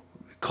no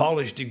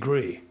college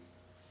degree.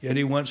 Yet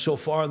he went so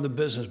far in the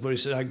business, but he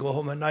said, I go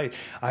home at night.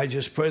 I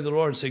just pray the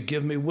Lord and say,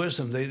 give me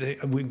wisdom.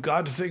 We've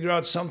got to figure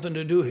out something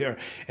to do here.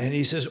 And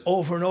he says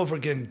over and over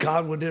again,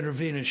 God would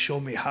intervene and show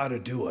me how to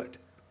do it.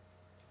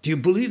 Do you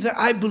believe that?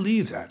 I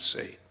believe that,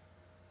 see.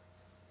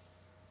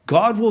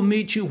 God will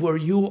meet you where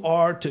you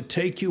are to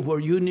take you where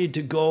you need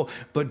to go,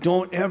 but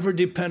don't ever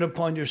depend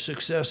upon your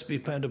success,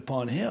 depend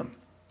upon him.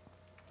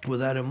 With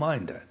that in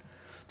mind then,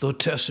 though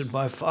tested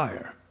by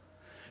fire.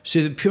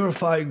 See, the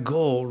purified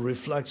gold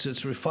reflects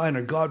its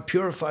refiner. God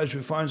purifies,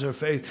 refines our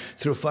faith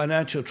through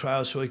financial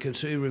trials so he can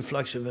see a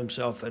reflection of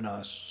himself in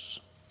us.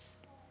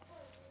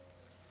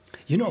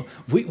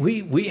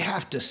 We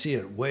have to see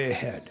it way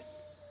ahead.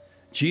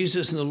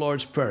 Jesus in the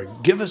Lord's Prayer,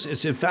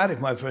 it's emphatic,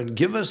 my friend,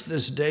 give us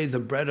this day the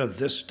bread of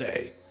this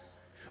day.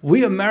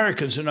 We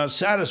Americans are not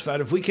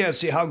satisfied if we can't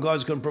see how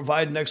God's going to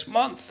provide next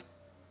month.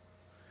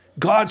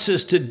 God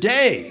says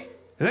today,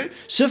 right?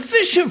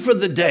 Sufficient for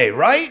the day,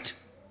 right?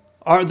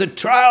 Are the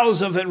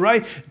trials of it,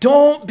 right?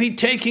 Don't be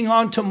taking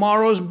on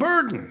tomorrow's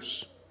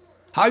burdens.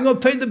 How are you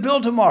going to pay the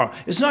bill tomorrow?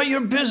 It's not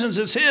your business,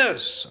 it's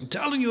his. I'm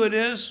telling you it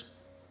is.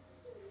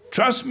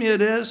 Trust me,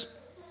 it is.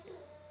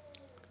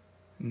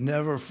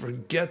 Never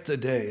forget the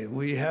day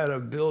we had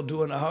a bill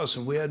due in the house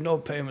and we had no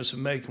payments to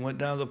make and went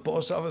down to the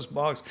post office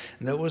box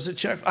and there was a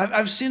check.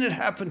 I've seen it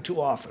happen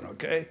too often,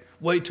 okay?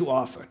 Way too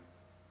often.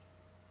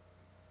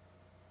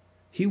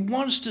 He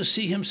wants to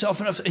see himself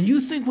enough. And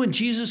you think when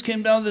Jesus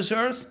came down to this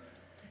earth,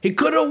 he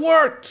could have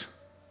worked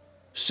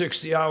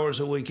 60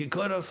 hours a week. He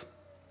could have.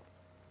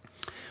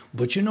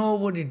 But you know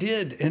what he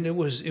did? And it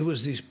was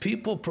these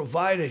people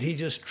provided. He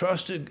just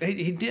trusted.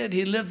 He did.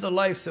 He lived the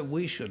life that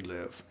we should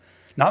live.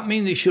 Not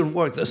mean they shouldn't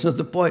work. That's not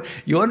the point.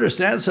 You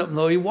understand something,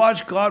 though. He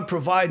watched God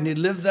provide, and he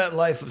lived that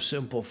life of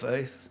simple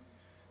faith.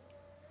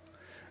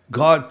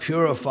 God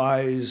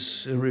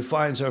purifies and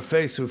refines our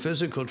faith through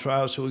physical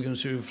trials so we can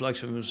see a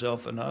reflection of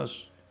himself in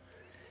us.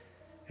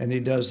 And he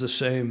does the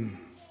same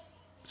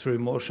through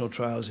emotional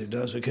trials he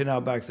does. Okay, now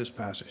back to this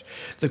passage.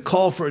 The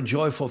call for a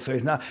joyful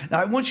faith. Now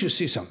I want you to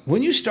see something.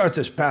 When you start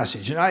this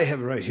passage, and I have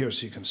it right here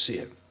so you can see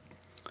it.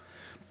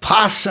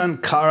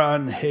 Pasan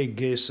karan he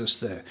geses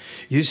there.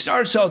 He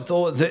starts out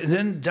though,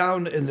 then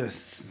down in the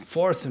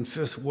 4th and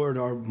 5th word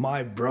are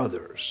my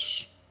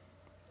brothers.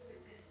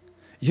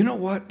 You know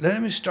what?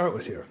 Let me start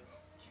with here.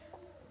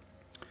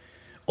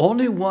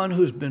 Only one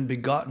who's been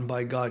begotten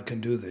by God can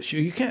do this.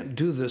 You can't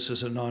do this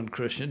as a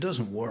non-Christian. It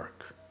doesn't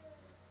work.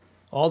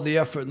 All the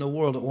effort in the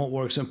world, it won't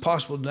work. It's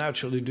impossible to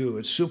naturally do.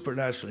 It's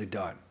supernaturally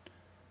done.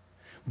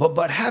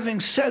 But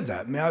having said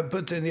that, may I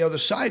put the other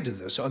side to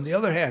this? On the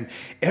other hand,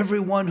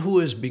 everyone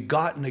who is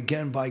begotten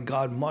again by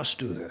God must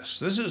do this.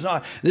 This is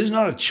not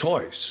a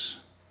choice.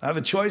 I have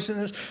a choice in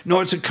this?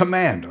 No, it's a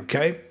command,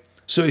 okay?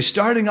 So he's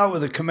starting out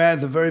with a command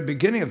at the very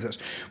beginning of this.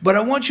 But I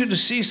want you to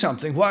see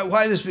something.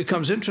 Why this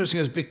becomes interesting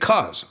is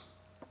because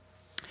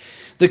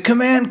The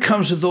command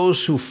comes to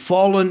those who've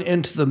fallen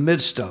into the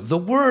midst of. The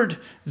word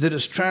that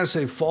is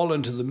translated fall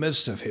into the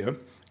midst of here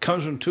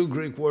comes from two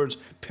Greek words,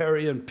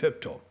 peri and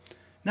pipto.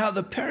 Now,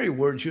 the peri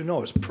word, you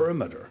know, is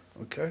perimeter,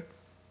 okay?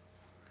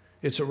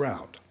 It's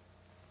around.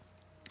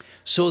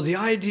 So the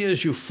idea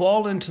is you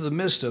fall into the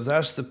midst of,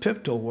 that's the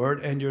pipto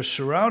word, and you're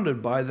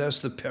surrounded by, that's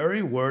the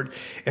peri word.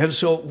 And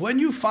so when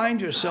you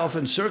find yourself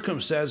in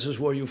circumstances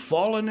where you've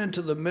fallen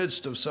into the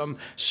midst of some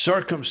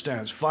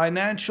circumstance,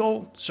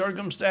 financial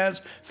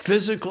circumstance,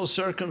 physical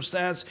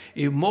circumstance,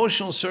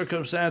 emotional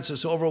circumstance,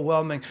 it's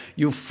overwhelming,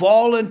 you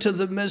fall into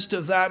the midst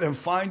of that and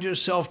find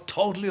yourself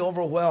totally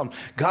overwhelmed.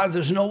 God,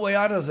 there's no way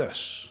out of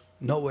this.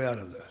 No way out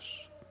of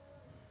this.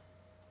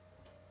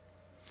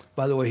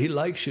 By the way, he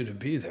likes you to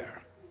be there.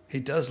 He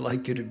does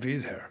like you to be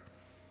there.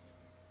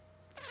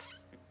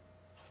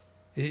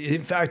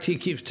 In fact, he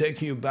keeps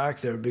taking you back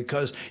there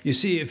because, you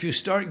see, if you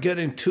start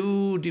getting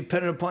too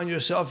dependent upon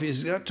yourself,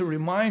 he's got to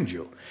remind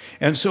you.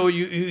 And so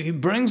he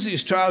brings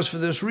these trials for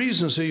this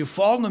reason. So you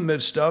fall in the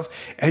midst of,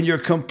 and you're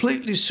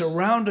completely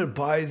surrounded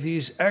by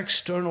these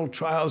external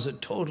trials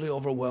that totally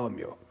overwhelm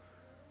you.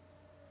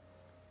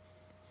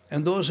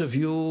 And those of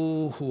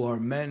you who are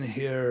men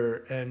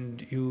here,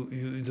 and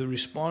you the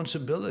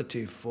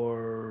responsibility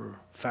for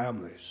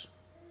families,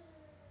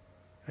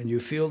 and you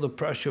feel the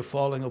pressure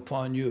falling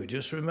upon you,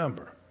 just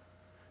remember,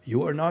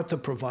 you are not the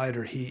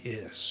provider, he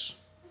is.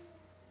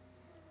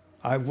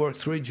 I've worked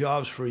 3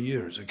 jobs for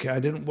years, okay? I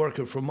didn't work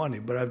it for money,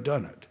 but I've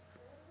done it.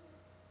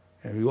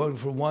 And you work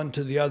from one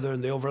to the other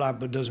and they overlap,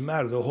 but it doesn't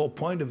matter. The whole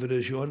point of it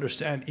is you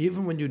understand,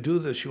 even when you do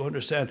this, you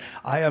understand,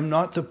 I am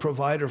not the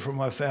provider for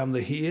my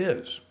family, he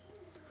is.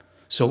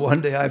 So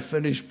one day I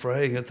finished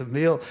praying at the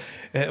meal,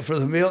 for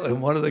the meal, and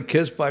one of the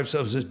kids pipes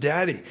up and says,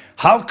 Daddy,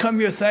 how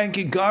come you're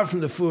thanking God for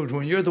the food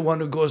when you're the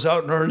one who goes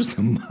out and earns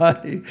the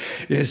money?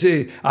 You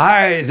see,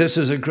 this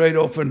is a great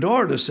open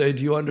door to say,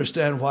 do you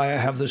understand why I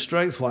have the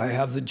strength, why I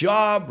have the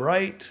job,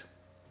 right?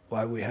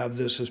 Why we have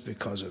this is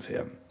because of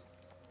him.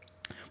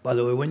 By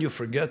the way, when you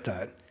forget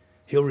that,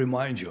 he'll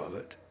remind you of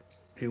it.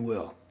 He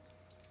will.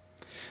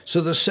 So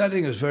the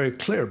setting is very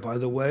clear, by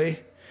the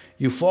way.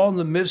 You fall in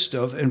the midst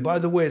of, and by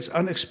the way, it's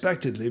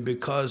unexpectedly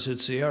because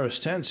it's the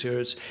aorist tense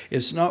here.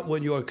 It's not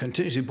when you are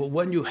continuously, but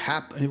when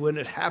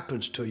it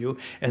happens to you.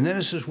 And then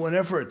it says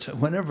whenever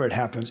it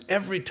happens,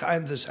 every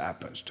time this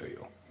happens to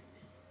you.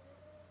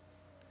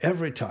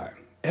 Every time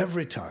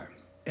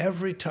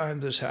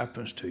this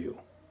happens to you.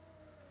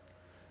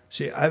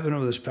 See, I've been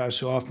over this past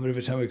so often, but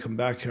every time I come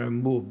back here, I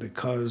move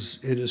because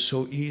it is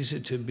so easy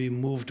to be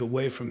moved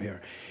away from here.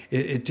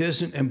 It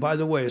isn't, and by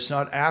the way, it's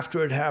not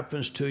after it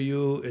happens to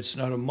you, it's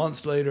not a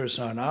month later, it's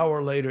not an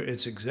hour later,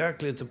 it's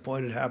exactly at the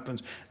point it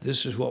happens.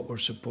 This is what we're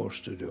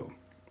supposed to do.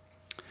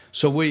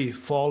 So we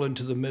fall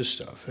into the midst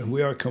of, and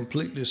we are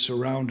completely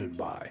surrounded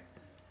by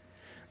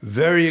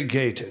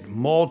variegated,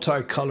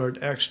 multicolored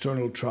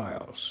external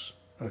trials,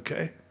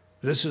 okay?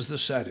 This is the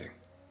setting.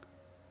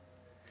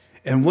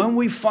 And when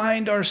we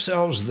find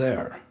ourselves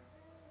there,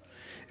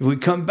 if we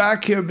come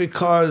back here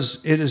because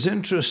it is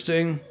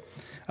interesting,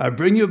 I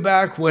bring you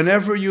back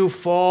whenever you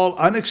fall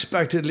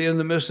unexpectedly in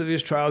the midst of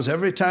these trials,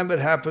 every time it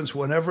happens,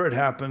 whenever it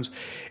happens.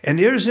 And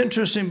here's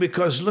interesting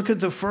because look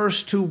at the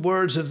first 2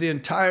 words of the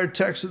entire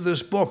text of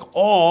this book,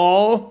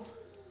 all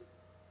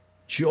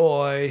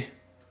joy,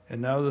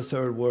 and now the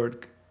 3rd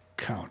word,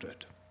 count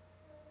it.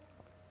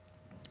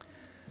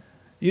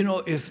 You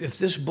know, if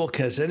this book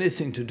has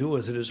anything to do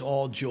with it, it's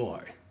all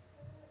joy.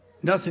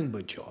 Nothing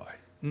but joy.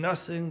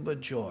 Nothing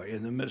but joy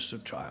in the midst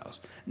of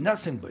trials.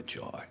 Nothing but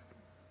joy.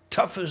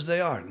 Tough as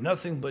they are,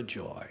 nothing but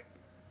joy.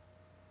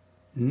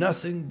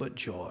 Nothing but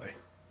joy.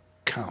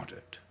 Count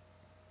it.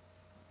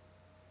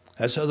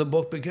 That's how the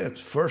book begins.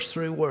 First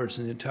 3 words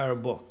in the entire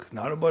book.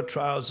 Not about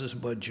trials, it's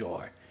about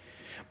joy.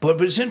 But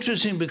it's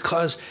interesting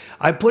because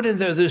I put in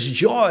there this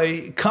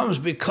joy comes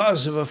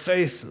because of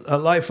a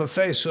life of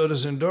faith, so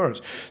does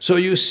endurance. So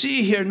you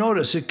see here,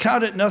 notice, it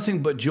counted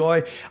nothing but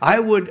joy.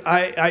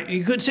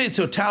 You could say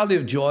totality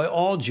of joy,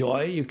 all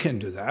joy. You can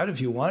do that if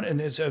you want,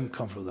 and I'm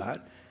comfortable with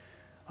that.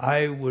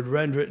 I would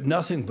render it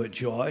nothing but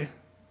joy.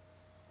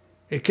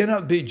 It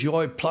cannot be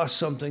joy plus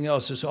something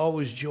else. It's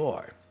always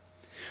joy.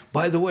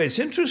 By the way, it's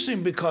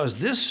interesting because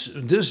this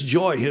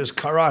joy here is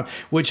charan,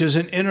 which is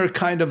an inner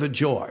kind of a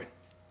joy.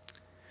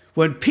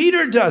 When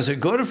Peter does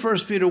it, go to 1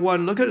 Peter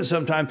 1, look at it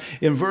sometime.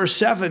 In verse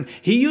 7,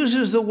 he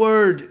uses the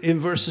word in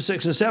verses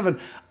 6 and 7,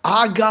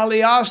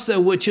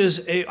 agaliasta, which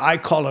is, I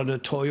call it a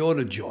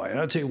Toyota joy. And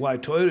I'll tell you why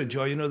Toyota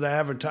joy, you know that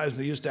advertisement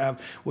they used to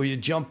have where you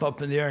jump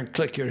up in the air and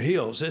click your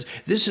heels.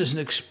 This is an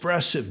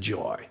expressive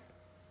joy.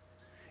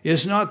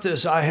 It's not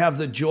this, I have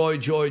the joy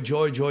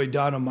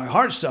down in my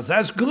heart stuff.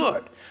 That's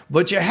good.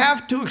 But you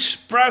have to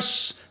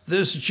express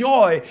this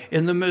joy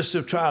in the midst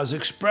of trials,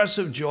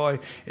 expressive joy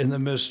in the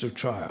midst of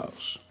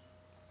trials.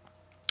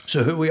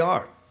 So here we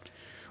are.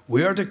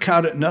 We are to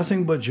count it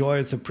nothing but joy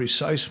at the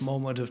precise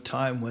moment of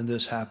time when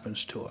this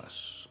happens to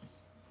us.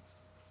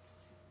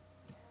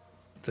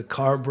 The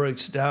car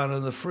breaks down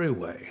on the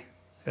freeway.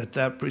 At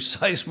that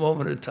precise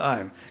moment of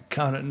time,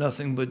 count it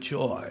nothing but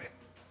joy.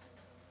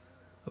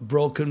 A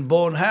broken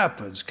bone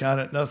happens. Count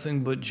it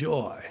nothing but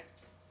joy.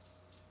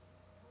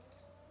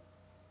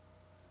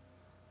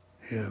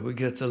 Yeah, we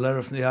get the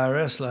letter from the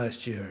IRS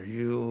last year.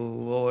 You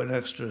owe an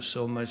extra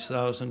so much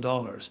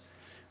 $1,000.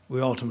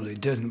 We ultimately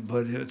didn't,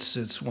 but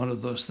it's one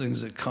of those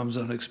things that comes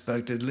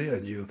unexpectedly,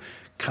 and you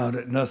count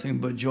it nothing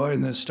but joy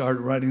and then start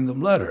writing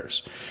them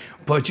letters.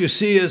 But you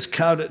see, it's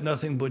count it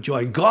nothing but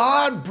joy.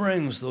 God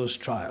brings those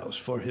trials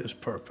for his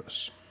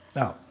purpose.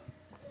 Now,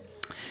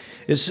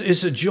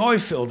 it's a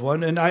joy-filled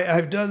one, and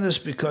I've done this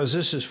because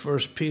this is 1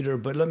 Peter,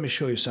 but let me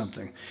show you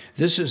something.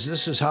 This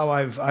is how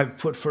I've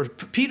put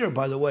First Peter,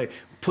 by the way,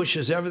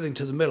 pushes everything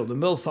to the middle. The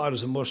middle thought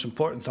is the most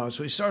important thought,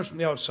 so he starts from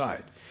the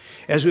outside.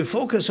 As we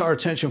focus our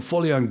attention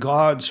fully on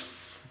God's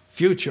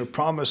future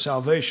promised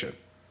salvation,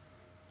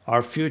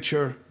 our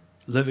future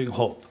living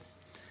hope.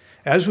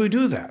 As we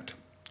do that,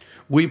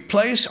 we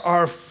place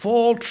our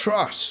full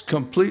trust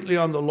completely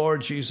on the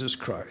Lord Jesus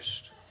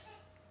Christ.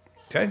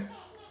 Okay?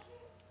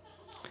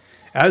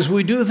 As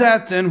we do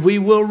that, then we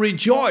will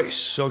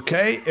rejoice,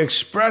 okay,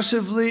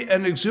 expressively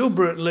and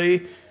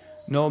exuberantly,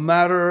 no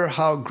matter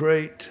how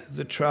great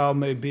the trial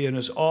may be. And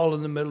it's all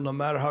in the middle. No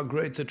matter how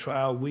great the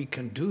trial, we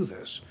can do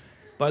this.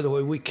 By the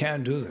way, we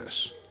can do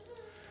this.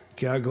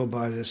 Okay, I go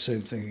by this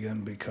same thing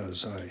again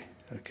because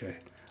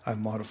I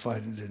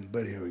modified it,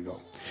 but here we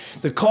go.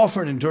 The call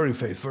for an enduring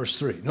faith, verse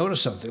 3.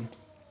 Notice something.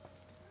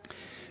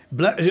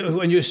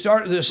 When you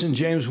start this in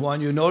James 1,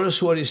 you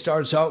notice what he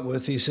starts out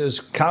with. He says,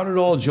 count it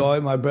all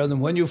joy, my brethren,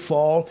 when you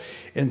fall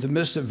in the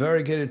midst of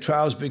variegated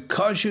trials,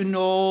 because you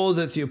know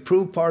that the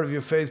approved part of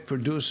your faith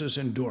produces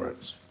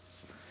endurance.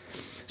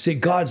 See,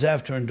 God's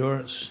after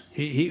endurance.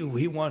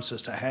 He wants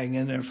us to hang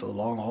in there for the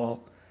long haul.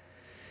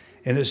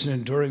 And it's an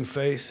enduring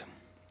faith.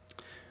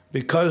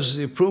 Because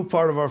the approved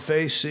part of our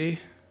faith, see,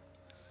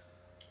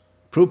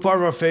 approved part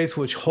of our faith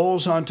which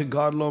holds on to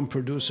God alone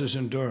produces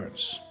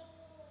endurance.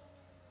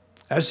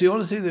 That's the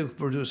only thing that can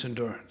produce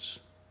endurance.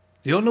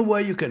 The only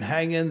way you can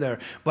hang in there.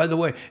 By the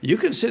way, you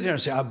can sit there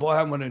and say, oh, boy,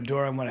 I'm going to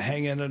endure. I'm going to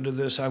hang in under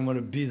this. I'm going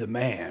to be the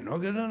man.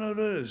 Okay, no.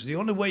 The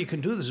only way you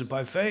can do this is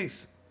by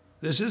faith.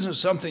 This isn't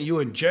something you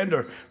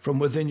engender from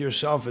within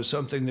yourself. It's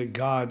something that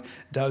God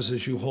does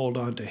as you hold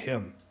on to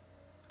him.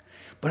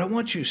 But I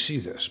want you to see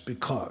this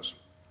because,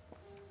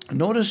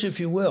 notice if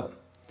you will,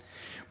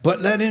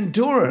 but let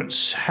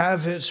endurance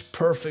have its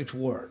perfect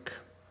work,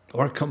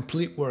 or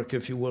complete work,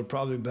 if you will,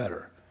 probably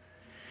better,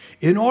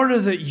 in order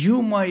that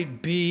you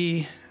might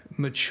be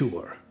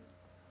mature.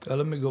 Now,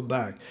 let me go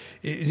back.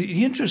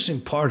 The interesting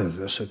part of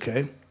this,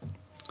 okay,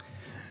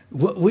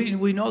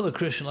 we know the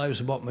Christian life is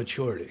about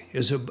maturity.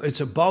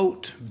 It's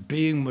about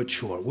being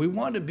mature. We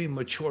want to be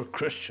mature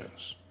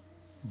Christians,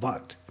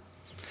 but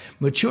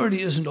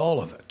maturity isn't all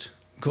of it.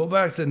 Go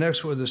back to the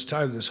next word this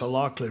time, this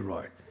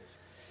halakleroi.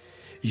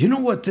 You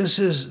know what this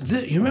is?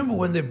 You remember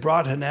when they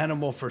brought an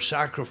animal for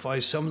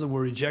sacrifice? Some of them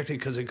were rejected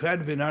because it had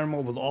to be an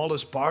animal with all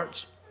its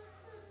parts.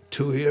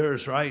 2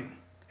 ears, right?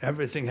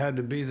 Everything had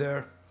to be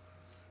there.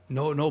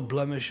 No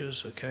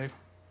blemishes, okay?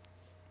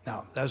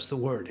 Now, that's the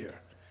word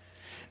here.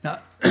 Now,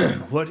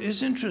 what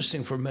is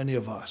interesting for many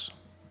of us,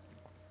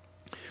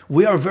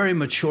 we are very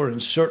mature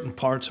in certain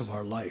parts of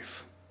our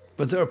life.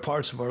 But there are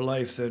parts of our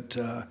life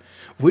that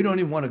we don't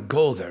even want to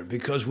go there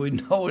because we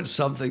know it's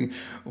something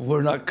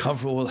we're not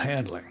comfortable with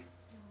handling.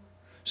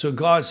 So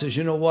God says,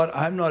 you know what?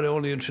 I'm not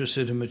only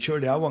interested in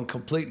maturity. I want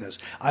completeness.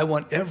 I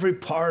want every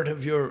part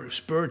of your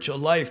spiritual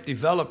life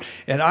developed.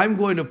 And I'm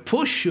going to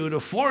push you, to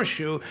force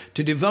you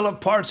to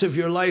develop parts of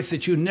your life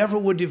that you never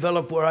would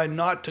develop were I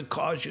not to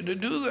cause you to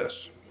do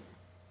this.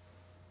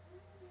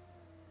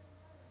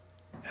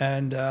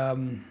 And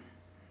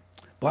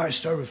I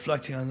started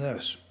reflecting on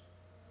this.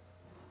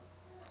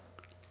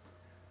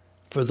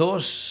 For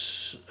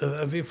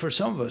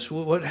some of us,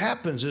 what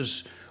happens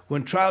is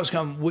when trials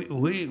come,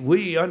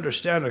 we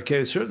understand,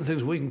 okay, certain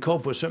things we can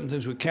cope with, certain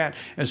things we can't.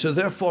 And so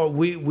therefore,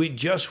 we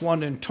just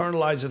want to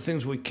internalize the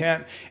things we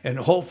can't and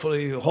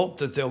hopefully hope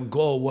that they'll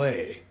go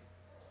away.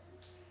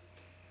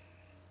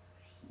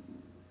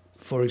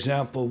 For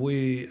example,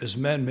 we as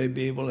men may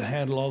be able to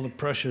handle all the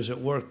pressures at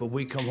work, but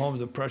we come home to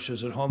the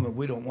pressures at home and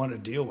we don't want to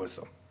deal with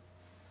them.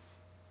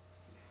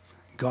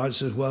 God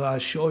says, well, I'll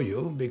show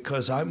you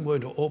because I'm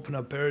going to open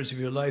up areas of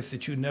your life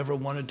that you never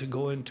wanted to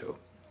go into.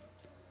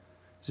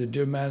 There's a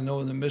dear man I know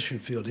in the mission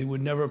field. He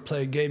would never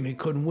play a game he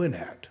couldn't win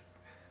at.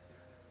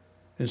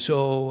 And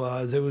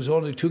so there was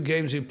only 2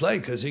 games he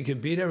played because he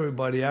could beat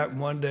everybody at.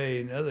 One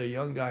day, another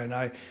young guy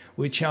and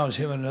we challenged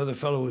him and another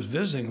fellow who was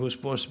visiting who was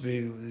supposed to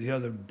be the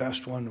other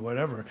best one,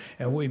 whatever,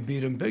 and we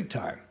beat him big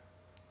time.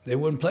 They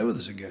wouldn't play with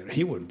us again.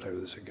 He wouldn't play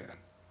with us again.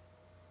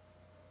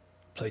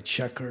 Played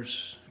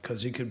checkers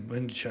because he could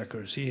win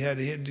checkers. He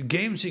had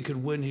games he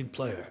could win, he'd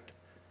play it.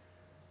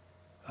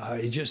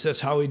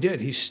 That's how he did.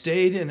 He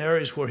stayed in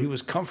areas where he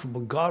was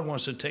comfortable. God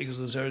wants to take us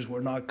to those areas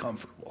where we're not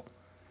comfortable.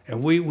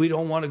 And we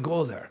don't want to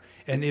go there.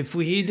 And if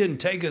he didn't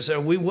take us there,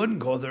 we wouldn't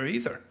go there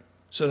either.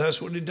 So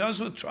that's what he does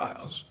with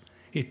trials.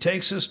 He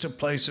takes us to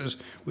places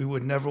we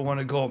would never want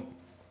to go.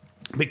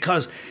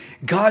 Because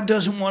God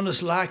doesn't want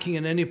us lacking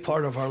in any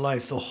part of our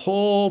life. The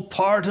whole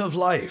part of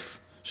life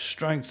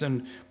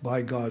strengthened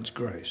by God's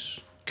grace.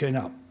 Okay,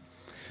 now,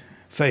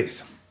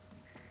 faith.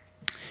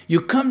 You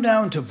come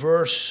down to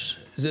there's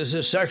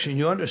this section,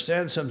 you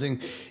understand something.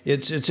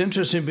 It's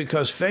interesting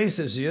because faith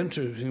is the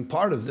interesting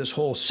part of this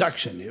whole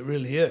section. It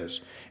really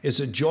is. It's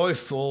a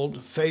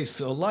joy-filled,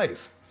 faith-filled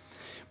life.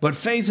 But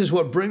faith is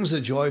what brings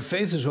the joy.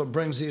 Faith is what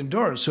brings the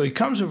endurance. So he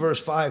comes to verse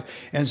 5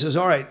 and says,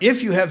 all right,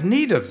 if you have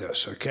need of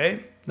this,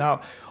 okay?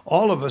 Now,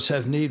 all of us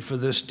have need for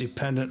this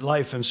dependent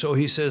life. And so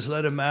he says,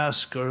 let him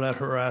ask or let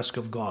her ask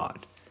of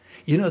God.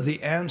 You know,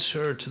 the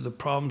answer to the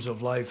problems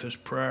of life is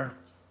prayer.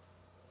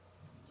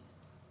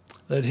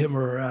 Let him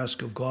or her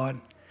ask of God.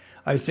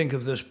 I think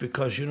of this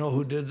because you know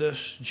who did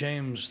this?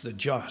 James the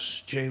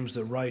just, James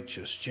the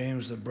righteous,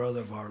 James the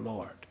brother of our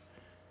Lord.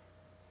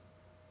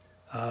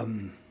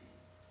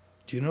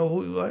 Do you know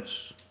who he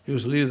was? He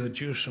was leader of the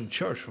Jerusalem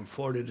church from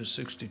 40 to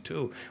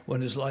 62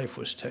 when his life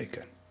was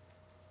taken.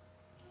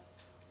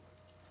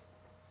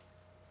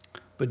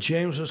 But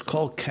James was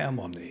called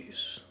camel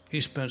knees. He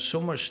spent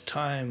so much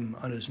time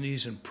on his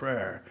knees in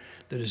prayer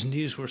that his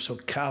knees were so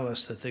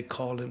callous that they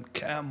called him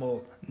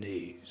camel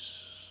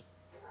knees.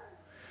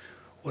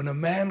 When a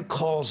man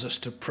calls us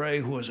to pray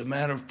who is a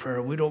man of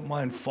prayer, we don't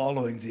mind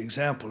following the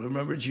example.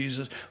 Remember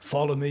Jesus,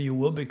 follow me, you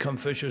will become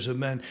fishers of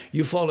men.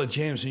 You follow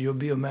James and you'll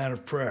be a man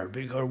of prayer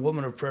or a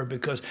woman of prayer,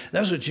 because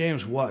that's what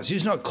James was.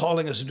 He's not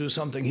calling us to do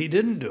something he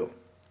didn't do.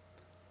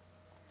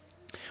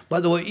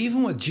 By the way,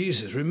 even with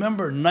Jesus,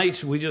 remember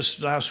nights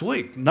last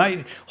week,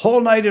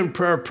 whole night in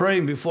prayer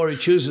praying before he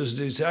chooses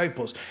the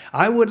disciples.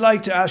 I would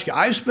like to ask you,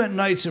 I've spent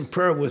nights in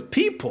prayer with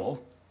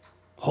people,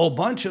 a whole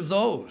bunch of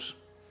those.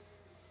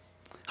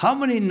 How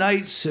many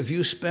nights have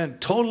you spent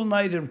total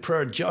night in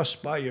prayer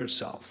just by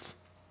yourself?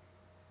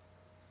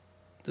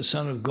 The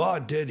Son of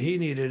God did. He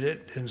needed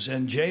it.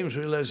 And James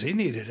realized he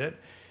needed it.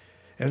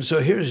 And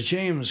so here's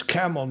James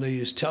camel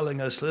knees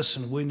telling us,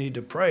 listen, we need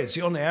to pray. It's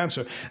the only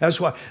answer. That's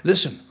why,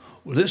 listen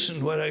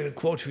what I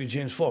quote for you,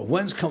 James 4.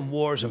 Whence come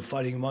wars and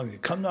fighting among you?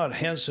 Come not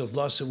hence of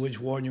lust of which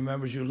war in your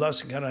members. You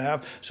lust and cannot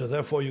have, so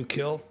therefore you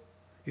kill.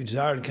 You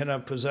desire and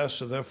cannot possess,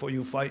 so therefore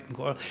you fight and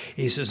quarrel.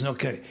 He says,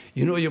 okay,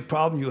 you know your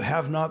problem? You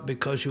have not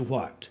because you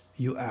what?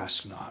 You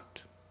ask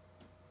not.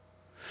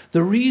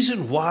 The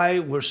reason why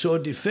we're so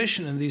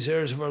deficient in these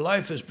areas of our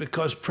life is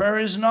because prayer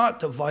is not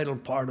the vital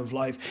part of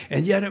life,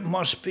 and yet it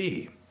must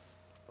be.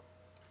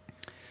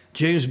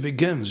 James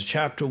begins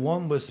chapter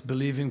 1 with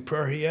believing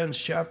prayer. He ends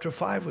chapter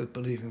 5 with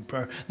believing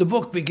prayer. The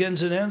book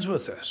begins and ends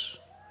with this.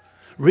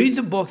 Read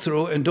the book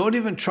through and don't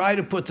even try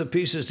to put the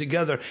pieces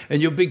together, and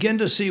you'll begin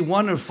to see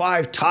 1 and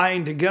 5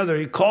 tying together.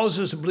 He calls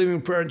us to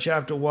believing prayer in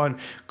chapter 1,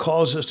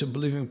 calls us to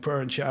believing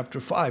prayer in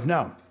chapter 5.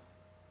 Now,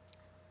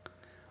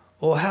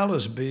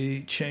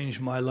 Hallisby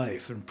changed my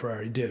life in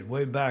prayer. He did,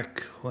 way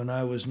back when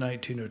I was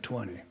 19 or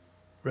 20.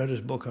 Read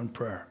his book on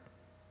prayer.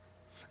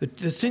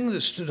 The thing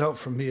that stood out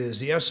for me is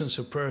the essence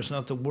of prayer is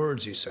not the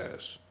words he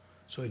says.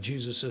 So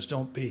Jesus says,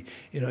 don't be,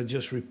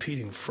 just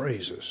repeating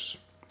phrases.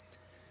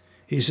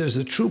 He says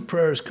the true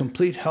prayer is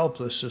complete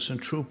helplessness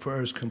and true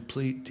prayer is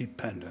complete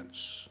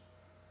dependence.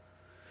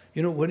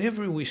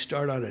 Whenever we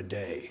start out a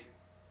day,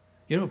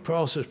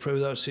 Paul says pray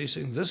without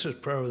ceasing. This is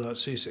prayer without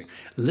ceasing.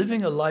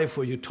 Living a life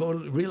where you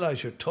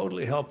realize you're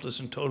totally helpless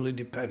and totally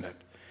dependent.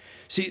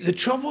 See, the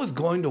trouble with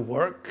going to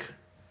work,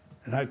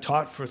 and I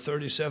taught for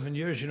 37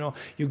 years,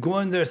 you go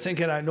in there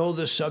thinking, I know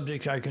this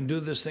subject, I can do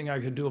this thing, I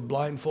can do it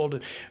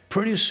blindfolded.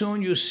 Pretty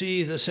soon you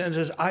see the sense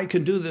is, I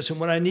can do this, and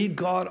when I need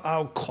God,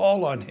 I'll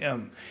call on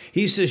him.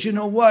 He says, you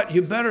know what?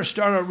 You better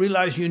start out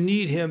realize you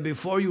need him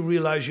before you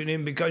realize you need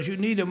him, because you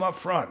need him up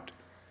front.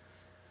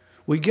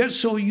 We get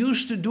so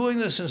used to doing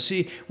this, and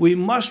see, we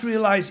must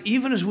realize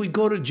even as we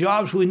go to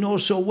jobs we know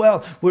so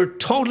well, we're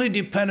totally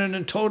dependent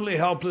and totally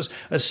helpless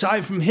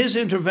aside from his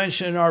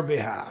intervention in our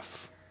behalf.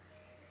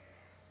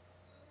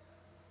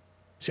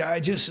 See,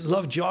 I just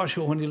love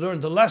Joshua when he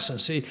learned the lesson.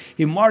 See,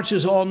 he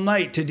marches all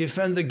night to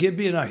defend the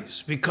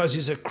Gibeonites because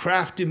he's a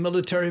crafty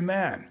military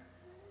man.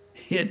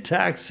 He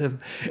attacks him,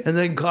 and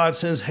then God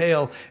sends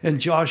hail, and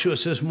Joshua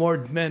says, more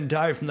men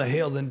die from the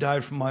hail than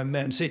died from my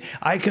men. See,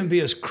 I can be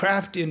as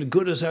crafty and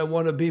good as I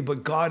want to be,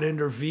 but God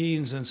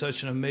intervenes in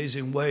such an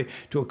amazing way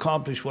to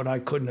accomplish what I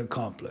couldn't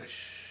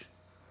accomplish.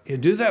 He'll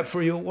do that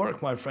for you at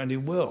work, my friend. He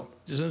will.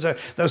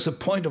 That's the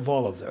point of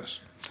all of this.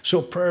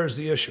 So prayer is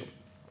the issue.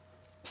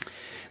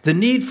 The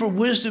need for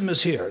wisdom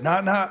is here.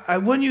 Now,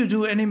 when you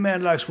do any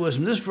man lacks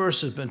wisdom, this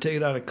verse has been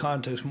taken out of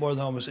context more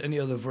than almost any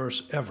other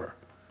verse ever.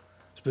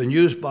 It's been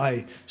used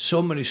by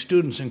so many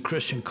students in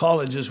Christian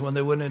colleges when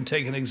they went in and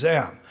take an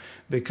exam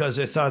because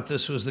they thought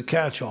this was the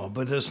catch-all,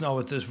 but that's not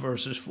what this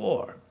verse is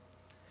for.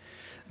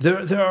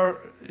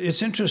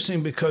 It's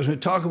interesting because when we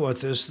talk about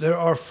this, there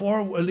are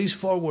at least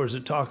four words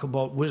that talk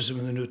about wisdom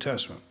in the New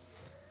Testament.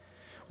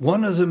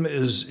 One of them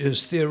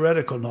is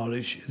theoretical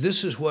knowledge.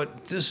 This is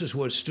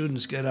what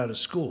students get out of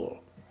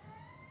school.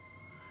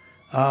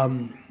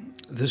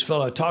 This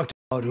fellow I talked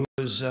to who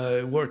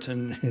worked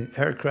in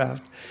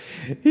aircraft.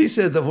 He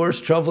said the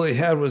worst trouble he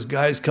had was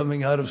guys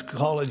coming out of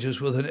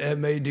colleges with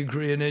an MA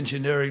degree in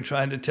engineering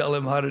trying to tell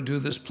him how to do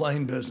this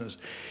plane business.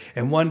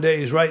 And one day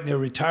he's right near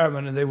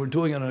retirement, and they were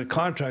doing it on a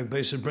contract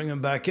basis, bring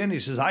him back in. He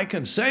says, I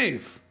can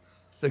save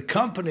the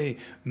company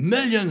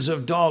millions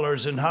of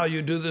dollars in how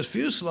you do this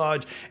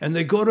fuselage. And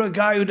they go to a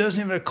guy who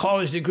doesn't even have a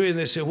college degree, and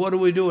they say, what do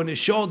we do? And he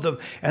showed them,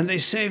 and they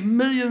saved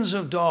millions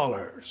of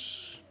dollars.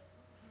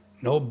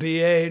 No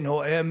BA,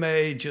 no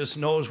MA, just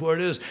knows where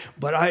it is.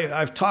 But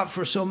I've taught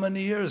for so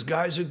many years,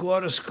 guys who go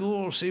out of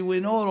school, see, we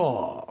know it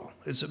all.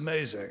 It's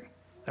amazing.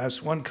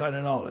 That's one kind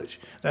of knowledge.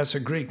 That's a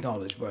Greek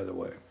knowledge, by the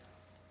way.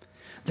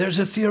 There's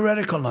a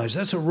theoretical knowledge.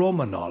 That's a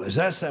Roman knowledge.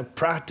 That's that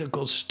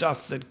practical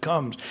stuff that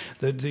comes,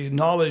 the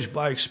knowledge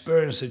by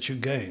experience that you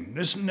gain.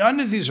 None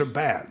of these are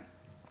bad.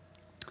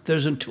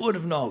 There's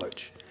intuitive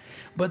knowledge.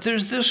 But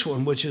there's this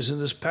one, which is in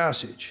this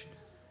passage.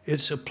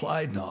 It's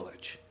applied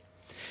knowledge.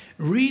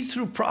 Read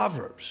through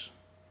Proverbs.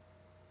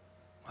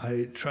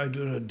 I try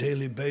doing it on a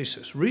daily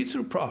basis. Read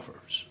through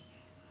Proverbs.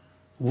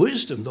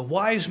 Wisdom, the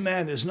wise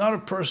man is not a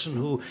person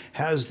who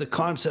has the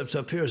concepts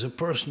up here, is a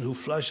person who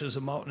fleshes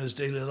them out in his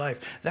daily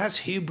life. That's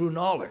Hebrew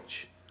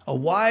knowledge. A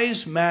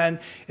wise man,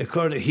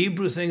 according to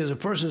Hebrew thing, is a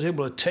person who's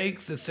able to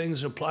take the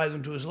things and apply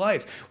them to his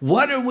life.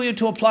 What are we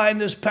to apply in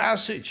this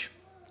passage?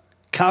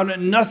 Count it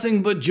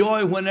nothing but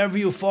joy whenever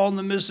you fall in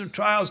the midst of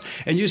trials.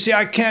 And you say,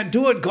 I can't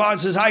do it. God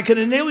says, I can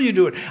enable you to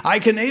do it. I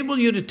can enable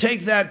you to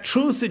take that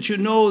truth that you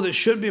know that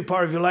should be a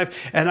part of your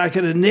life, and I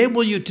can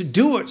enable you to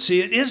do it.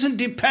 See, it isn't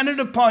dependent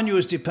upon you.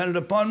 It's dependent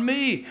upon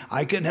me.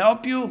 I can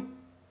help you.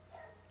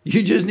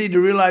 You just need to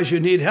realize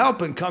you need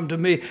help and come to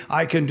me.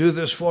 I can do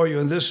this for you.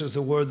 And this is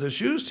the word that's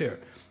used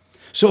here.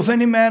 So if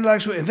any man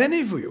lacks, if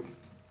any of you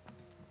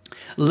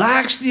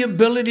lacks the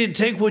ability to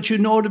take what you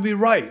know to be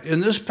right, in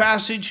this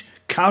passage,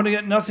 counting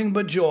it nothing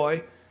but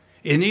joy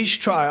in each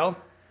trial,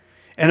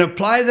 and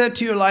apply that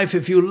to your life.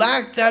 If you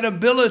lack that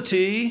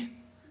ability,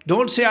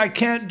 don't say, I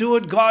can't do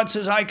it. God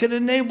says, I can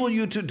enable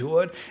you to do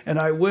it, and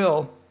I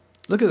will.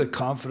 Look at the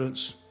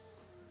confidence.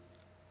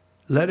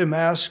 Let him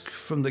ask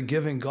from the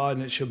giving God,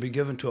 and it shall be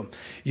given to him.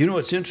 You know,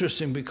 it's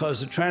interesting because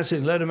the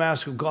translation, let him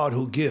ask of God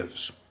who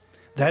gives.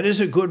 That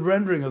is a good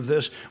rendering of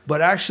this, but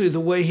actually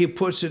the way he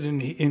puts it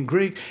in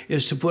Greek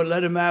is to put,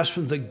 let him ask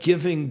from the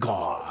giving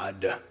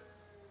God.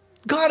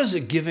 God is a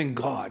giving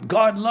God.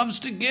 God loves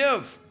to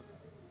give.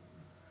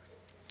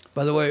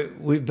 By the way,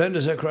 we've been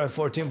to Zechariah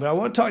 14, but I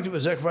want to talk to you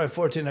about Zechariah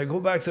 14. I go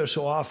back there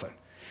so often.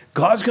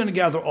 God's going to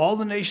gather all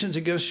the nations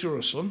against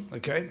Jerusalem,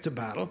 okay, to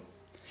battle.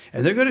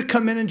 And they're going to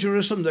come in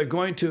Jerusalem. They're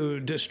going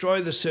to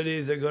destroy the city.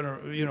 They're going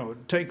to,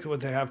 take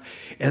what they have.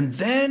 And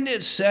then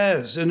it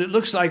says, and it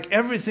looks like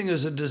everything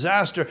is a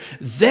disaster.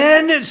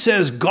 Then it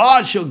says,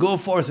 God shall go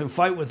forth and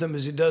fight with them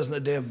as he does in the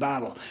day of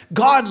battle.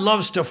 God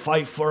loves to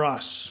fight for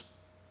us.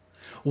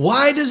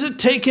 Why does it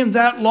take him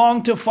that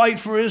long to fight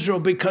for Israel?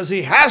 Because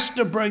he has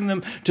to bring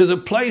them to the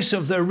place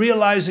of their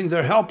realizing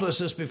their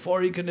helplessness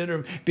before he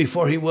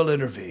will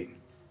intervene.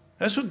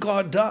 That's what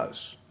God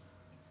does.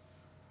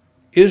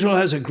 Israel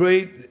has a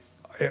great,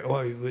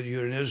 well,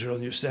 you're in Israel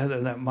and you stand there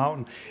on that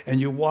mountain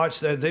and you watch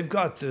that. They've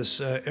got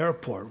this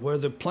airport where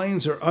the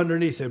planes are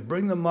underneath. They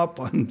bring them up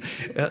on,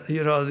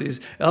 these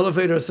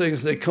elevator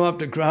things. They come up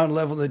to ground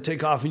level and they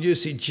take off. And you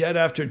see jet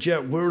after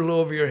jet whirl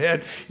over your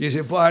head. You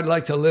say, boy, I'd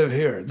like to live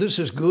here. This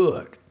is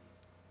good.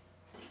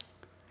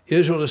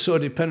 Israel is so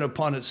dependent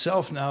upon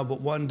itself now,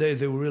 but one day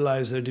they will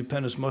realize their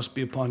dependence must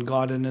be upon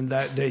God. And in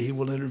that day he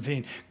will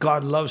intervene.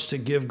 God loves to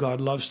give. God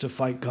loves to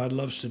fight. God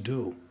loves to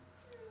do.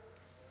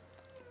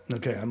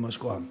 Okay, I must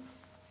go on.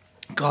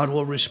 God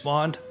will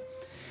respond.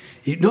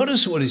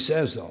 Notice what he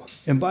says, though.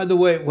 And by the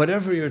way,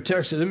 whatever your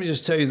text is, let me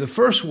just tell you, the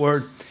first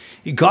word,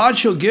 God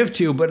shall give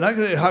to you, but not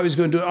how he's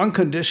going to do it,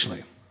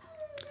 unconditionally.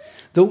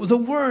 The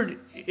word,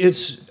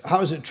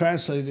 how is it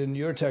translated in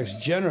your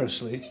text?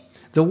 Generously.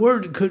 The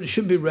word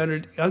should be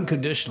rendered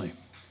unconditionally.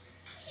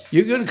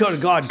 You're going to go to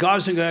God.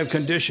 God's not going to have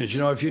conditions.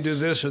 If you do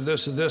this or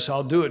this or this,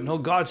 I'll do it. No,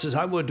 God says,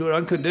 I will do it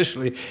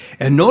unconditionally.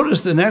 And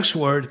notice the next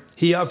word,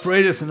 he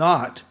upbraideth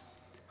not.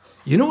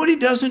 You know what he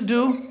doesn't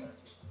do?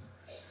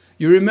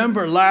 You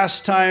remember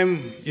last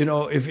time,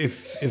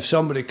 if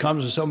somebody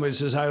comes and somebody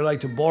says, I'd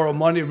like to borrow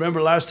money.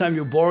 Remember last time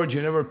you borrowed,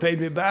 you never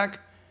paid me back?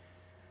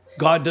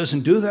 God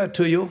doesn't do that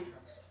to you.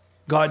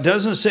 God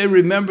doesn't say,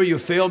 remember you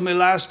failed me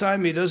last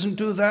time. He doesn't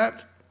do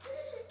that.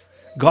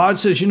 God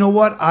says, you know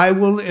what? I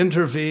will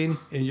intervene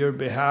in your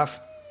behalf.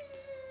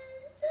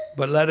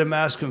 But let him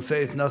ask in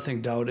faith,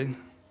 nothing doubting.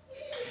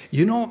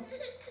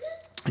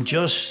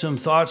 Just some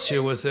thoughts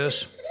here with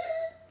this.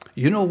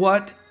 You know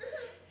what?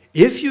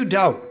 If you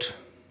doubt,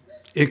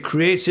 it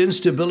creates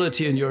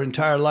instability in your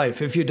entire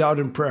life. If you doubt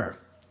in prayer.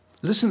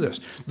 Listen to this.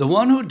 The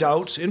one who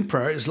doubts in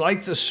prayer is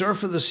like the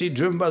surf of the sea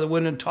driven by the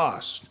wind and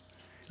tossed.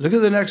 Look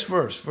at the next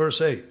verse,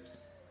 verse 8.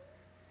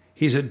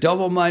 He's a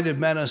double-minded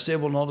man,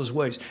 unstable in all his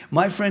ways.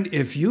 My friend,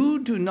 if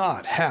you do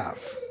not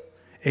have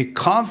a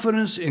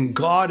confidence in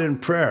God in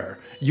prayer,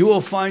 you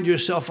will find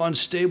yourself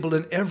unstable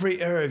in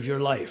every area of your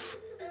life.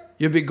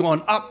 You'll be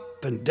going up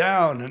and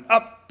down and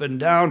up and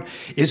down.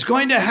 It's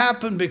going to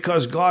happen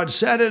because God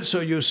said it. So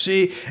you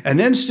see, an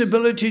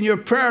instability in your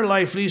prayer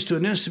life leads to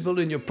an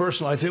instability in your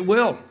personal life. It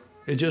will.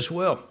 It just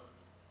will.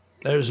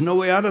 There's no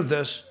way out of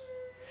this.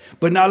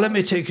 But now let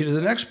me take you to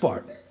the next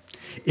part.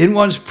 In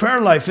one's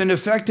prayer life,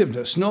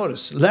 ineffectiveness.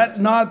 Notice, let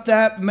not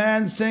that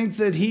man think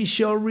that he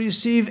shall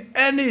receive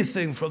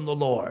anything from the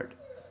Lord.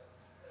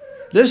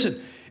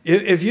 Listen,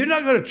 if you're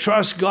not going to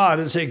trust God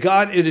and say,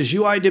 God, it is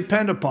you I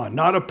depend upon,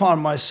 not upon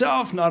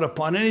myself, not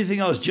upon anything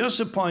else, just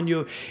upon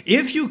you.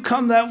 If you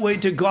come that way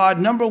to God,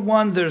 number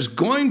one, there's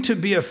going to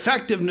be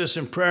effectiveness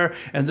in prayer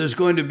and there's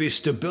going to be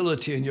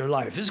stability in your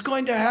life. It's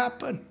going to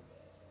happen.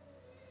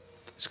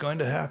 It's going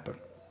to happen.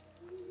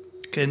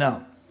 Okay,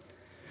 now,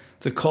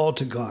 the call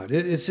to God.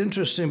 It's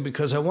interesting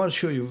because I want to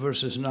show you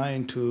verses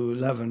 9 to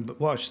 11, but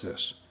watch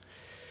this.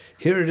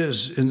 Here it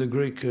is in the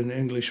Greek and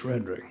English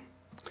rendering.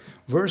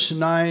 Verse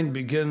 9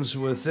 begins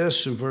with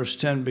this, and verse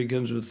 10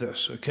 begins with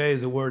this, okay?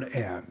 The word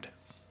and,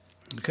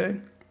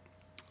 okay?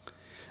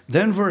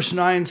 Then verse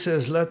 9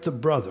 says, let the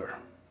brother.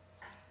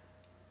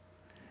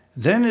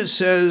 Then it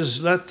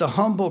says, let the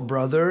humble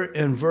brother,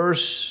 and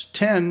verse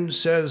 10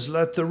 says,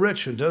 let the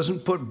rich. It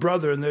doesn't put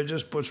brother in there, it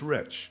just puts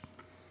rich.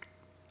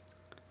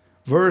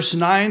 Verse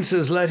 9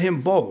 says, let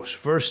him boast.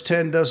 Verse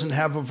 10 doesn't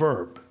have a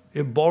verb.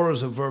 It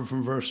borrows a verb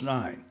from verse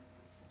 9.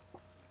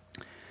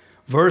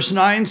 Verse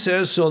 9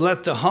 says, so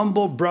let the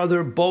humble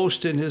brother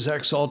boast in his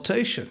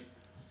exaltation.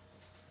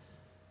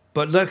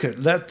 But look at,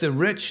 let the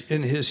rich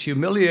in his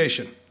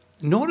humiliation.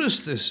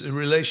 Notice this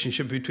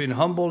relationship between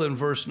humble in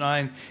verse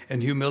 9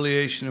 and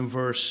humiliation in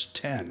verse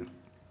 10.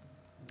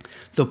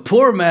 The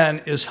poor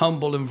man is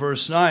humble in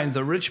verse 9.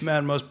 The rich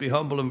man must be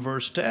humble in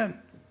verse 10.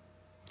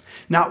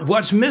 Now,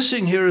 what's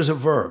missing here is a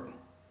verb.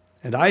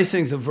 And I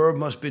think the verb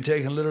must be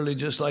taken literally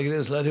just like it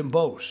is, let him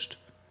boast.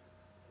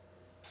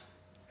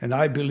 And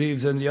I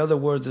believe then the other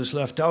word that's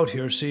left out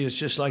here, see, it's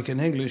just like in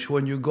English,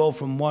 when you go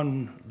from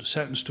one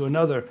sentence to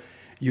another,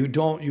 you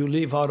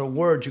leave out a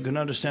word, you can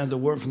understand the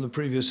word from the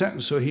previous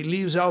sentence. So he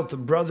leaves out the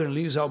brother and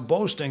leaves out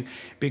boasting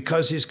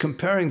because he's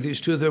comparing these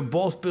two. They're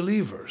both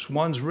believers.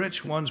 One's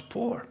rich, one's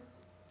poor.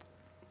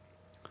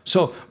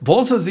 So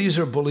both of these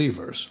are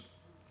believers.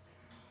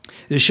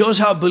 It shows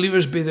how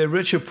believers, be they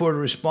rich or poor,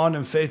 respond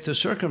in faith to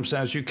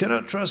circumstance. You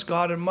cannot trust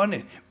God in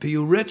money. Be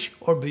you rich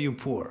or be you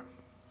poor.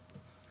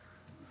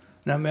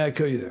 Now, may I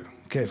tell you there?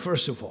 Okay,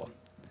 first of all,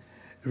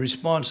 the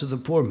response to the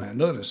poor man.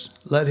 Notice,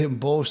 let him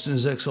boast in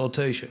his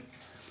exaltation.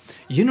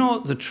 You know,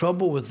 the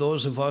trouble with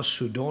those of us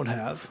who don't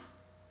have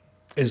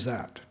is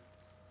that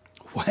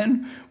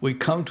when we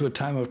come to a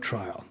time of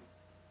trial,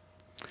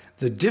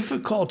 the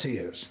difficulty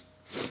is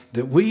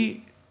that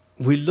we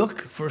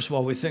look, first of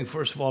all, we think,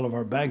 first of all, of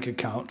our bank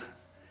account,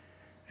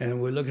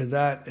 and we look at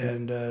that,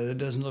 and it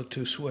doesn't look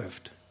too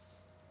swift.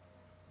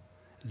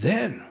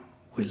 Then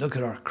we look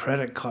at our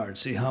credit card,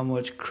 see how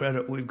much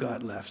credit we've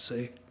got left,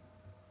 see?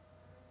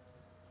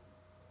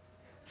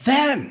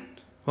 Then,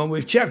 when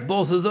we've checked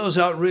both of those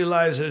out,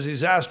 realize there's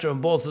disaster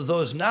on both of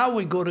those, now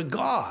we go to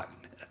God.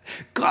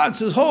 God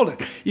says, hold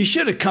it, you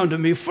should have come to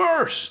me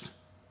first.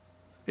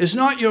 It's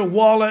not your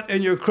wallet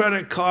and your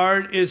credit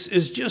card, it's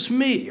just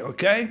me,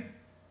 okay?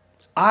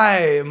 I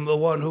am the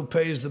one who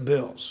pays the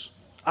bills.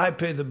 I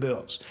pay the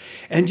bills.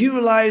 And you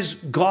realize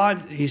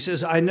God, he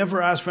says, I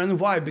never ask for anything.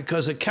 Why?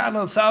 Because a cattle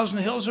on 1,000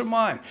 hills are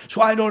mine.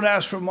 So I don't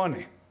ask for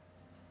money.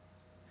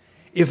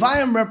 If I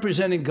am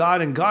representing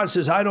God and God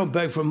says, I don't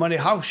beg for money,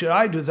 how should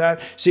I do that?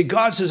 See,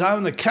 God says, I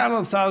own the cattle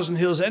on 1,000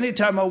 hills.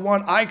 Anytime I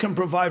want, I can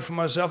provide for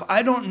myself.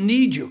 I don't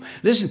need you.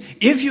 Listen,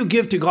 if you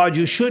give to God,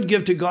 you should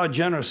give to God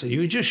generously.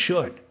 You just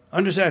should.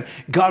 Understand,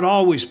 God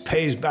always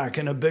pays back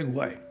in a big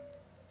way.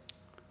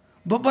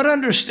 But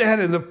understand,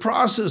 in the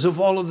process of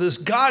all of this,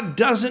 God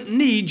doesn't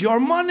need your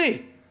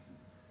money.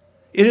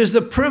 It is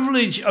the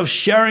privilege of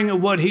sharing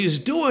in what he's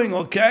doing,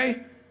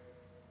 okay?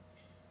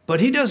 But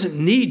he doesn't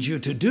need you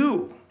to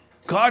do.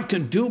 God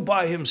can do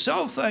by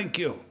himself, thank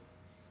you.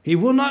 He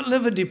will not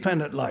live a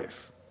dependent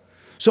life.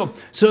 So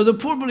the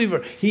poor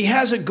believer, he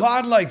has a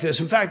God like this.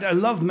 In fact, I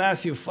love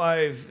Matthew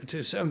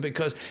 5-7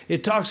 because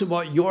it talks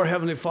about your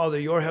heavenly Father,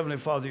 your heavenly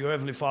Father, your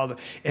heavenly Father.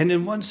 And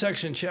in one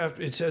section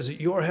chapter, it says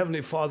that your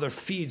heavenly Father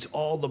feeds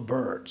all the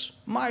birds.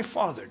 My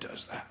Father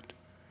does that.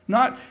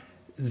 Not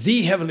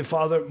the heavenly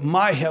Father,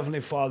 my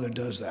heavenly Father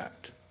does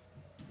that.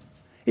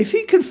 If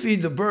he can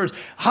feed the birds,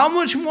 how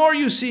much more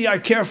you see I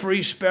care for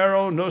each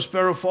sparrow? No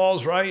sparrow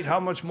falls, right? How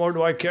much more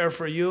do I care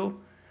for you?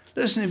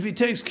 Listen, if he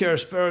takes care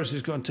of sparrows,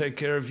 he's going to take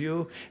care of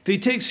you. If he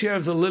takes care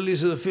of the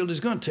lilies of the field, he's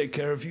going to take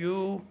care of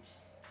you.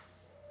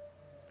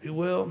 He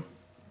will.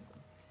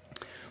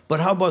 But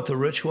how about the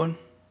rich one?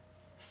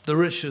 The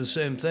rich do the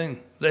same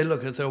thing. They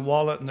look at their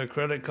wallet and their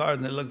credit card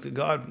and they look to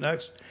God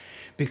next.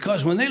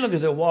 Because when they look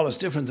at their wallet, it's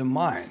different than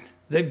mine.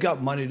 They've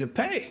got money to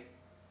pay.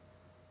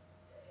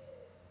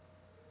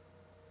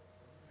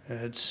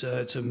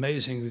 It's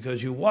amazing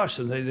because you watch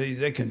them.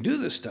 They can do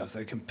this stuff.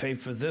 They can pay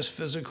for this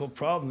physical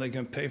problem. They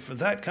can pay for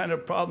that kind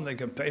of problem. They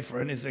can pay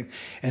for anything.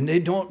 And they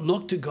don't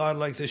look to God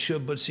like they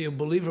should. But see, a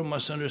believer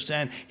must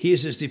understand he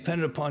is as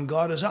dependent upon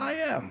God as I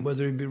am,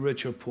 whether he be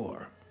rich or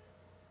poor.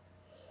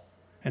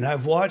 And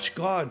I've watched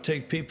God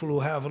take people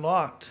who have a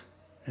lot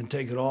and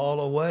take it all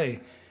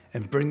away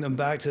and bring them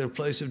back to their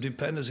place of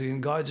dependency.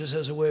 And God just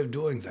has a way of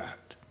doing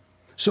that.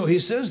 So he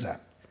says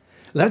that.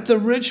 Let the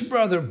rich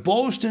brother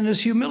boast in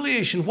his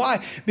humiliation.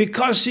 Why?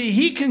 Because, see,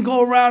 he can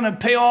go around and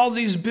pay all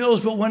these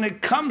bills, but when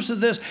it comes to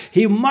this,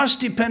 he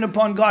must depend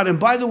upon God. And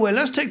by the way,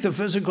 let's take the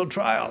physical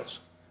trials.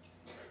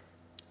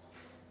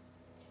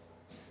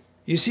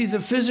 You see, the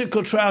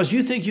physical trials,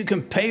 you think you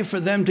can pay for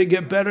them to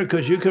get better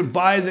because you can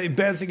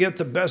to get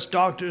the best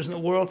doctors in the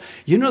world?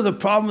 You know the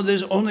problem with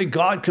this? Only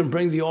God can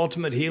bring the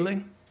ultimate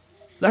healing.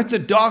 Let the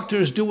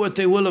doctors do what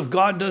they will. If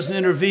God doesn't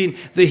intervene,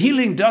 the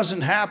healing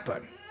doesn't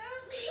happen.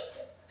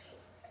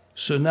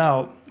 So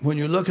now, when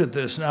you look at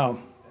this now,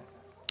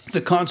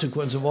 the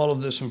consequence of all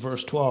of this in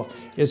verse 12,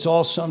 it's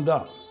all summed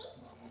up.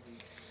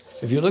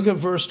 If you look at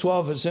verse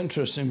 12, it's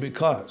interesting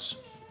because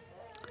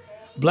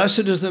blessed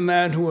is the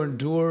man who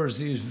endures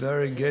these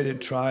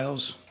variegated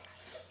trials.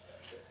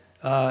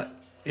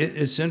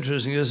 It's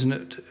interesting, isn't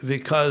it?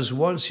 Because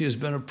once he has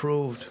been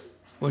approved,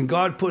 when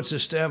God puts a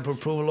stamp of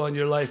approval on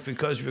your life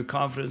because of your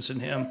confidence in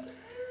him,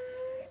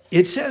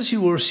 it says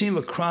you will receive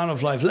a crown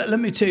of life. Let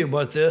me tell you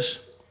about this.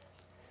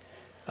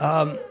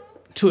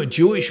 To a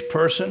Jewish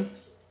person,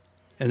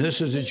 and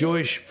this is a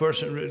Jewish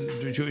person,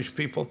 the Jewish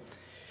people,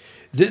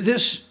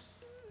 this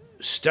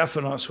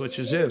Stephanos, which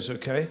is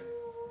okay,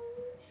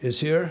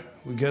 is here.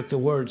 We get the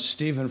word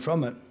Stephen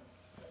from it.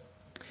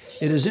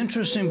 It is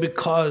interesting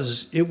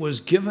because it was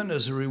given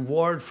as a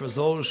reward for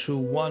those who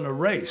won a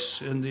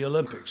race in the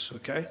Olympics,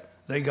 okay?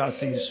 They got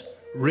these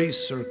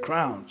wreaths or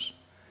crowns.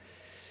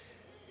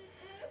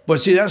 But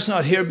see, that's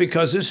not here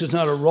because this is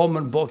not a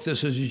Roman book.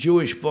 This is a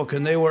Jewish book,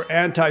 and they were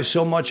anti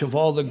so much of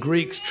all the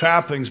Greek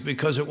trappings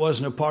because it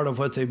wasn't a part of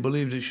what they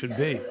believed it should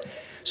be.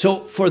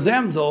 So for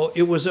them, though,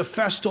 it was a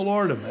festal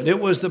ornament. It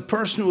was the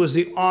person who was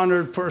the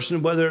honored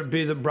person, whether it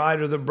be the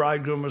bride or the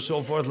bridegroom or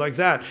so forth like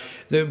that.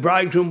 The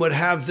bridegroom would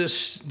have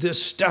this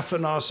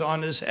Stephanos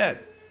on his head.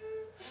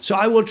 So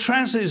I will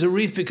translate as a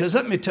wreath because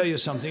let me tell you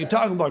something. You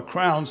talk about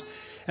crowns.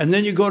 And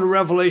then you go to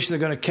Revelation, they're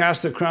going to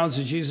cast the crowns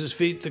at Jesus'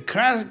 feet. The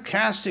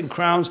casting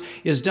crowns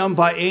is done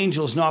by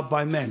angels, not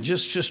by men.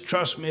 Just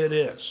trust me, it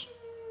is.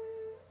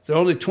 There are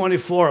only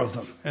 24 of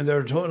them, and there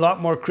are a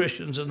lot more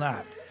Christians than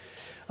that.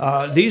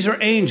 These are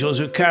angels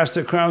who cast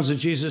the crowns at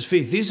Jesus'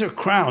 feet. These are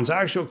crowns,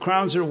 actual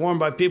crowns that are worn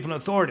by people in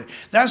authority.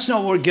 That's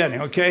not what we're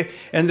getting, okay?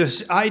 And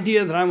this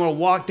idea that I'm going to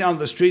walk down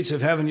the streets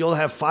of heaven, you'll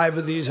have 5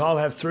 of these, I'll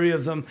have 3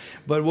 of them,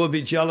 but we'll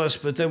be jealous.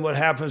 But then what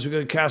happens, we're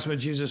going to cast them at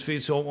Jesus'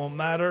 feet, so it won't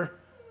matter.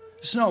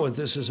 It's not what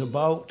this is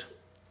about.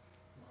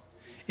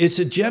 It's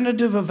a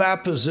genitive of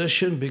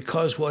apposition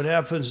because what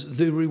happens,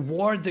 the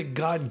reward that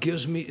God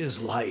gives me is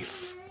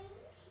life.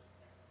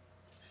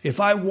 If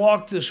I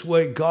walk this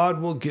way,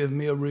 God will give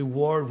me a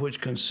reward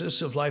which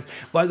consists of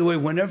life. By the way,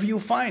 whenever you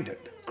find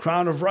it,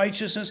 crown of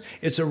righteousness,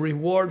 it's a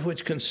reward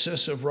which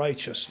consists of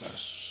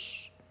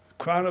righteousness.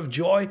 Crown of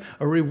joy,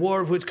 a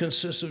reward which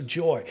consists of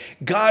joy.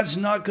 God's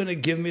not going to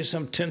give me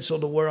some tinsel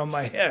to wear on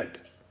my head.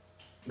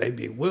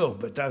 Maybe he will,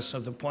 but that's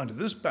not the point of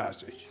this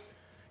passage.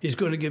 He's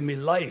going to give me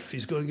life.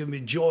 He's going to give me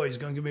joy. He's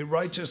going to give me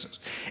righteousness.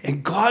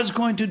 And God's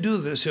going to do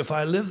this if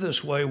I live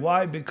this way.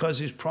 Why? Because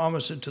he's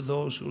promised it to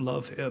those who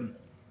love him.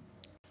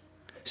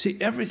 See,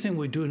 everything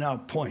we do now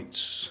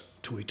points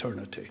to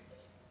eternity.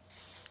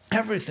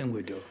 Everything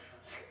we do.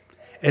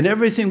 And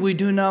everything we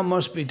do now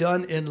must be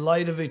done in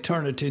light of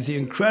eternity. The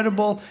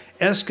incredible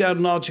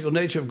eschatological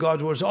nature of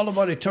God's word is all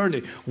about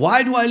eternity.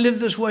 Why do I live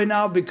this way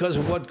now? Because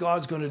of what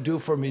God's going to do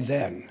for me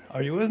then.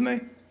 Are you with me?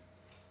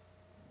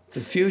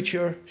 The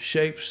future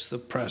shapes the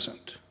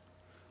present.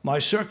 My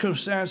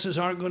circumstances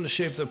aren't going to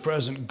shape the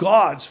present.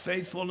 God's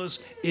faithfulness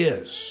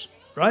is,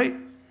 right?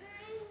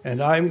 And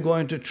I'm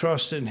going to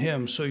trust in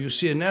him. So you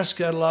see an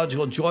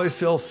eschatological,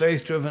 joy-filled,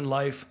 faith-driven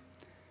life.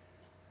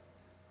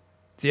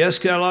 The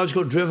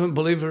eschatological-driven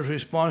believer's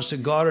response to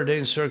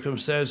God-ordained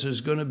circumstances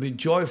is going to be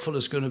joyful,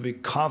 it's going to be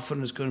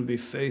confident, it's going to be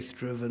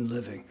faith-driven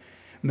living.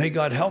 May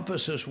God help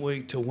us this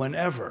week to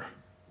whenever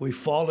we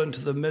fall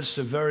into the midst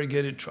of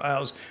variegated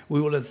trials, we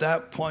will at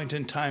that point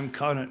in time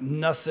count it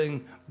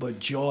nothing but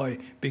joy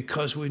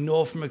because we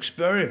know from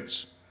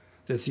experience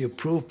that the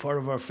approved part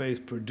of our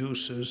faith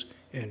produces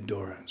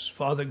endurance.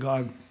 Father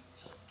God,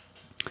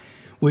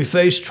 we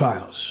face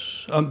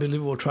trials,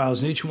 unbelievable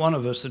trials. In each one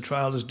of us, the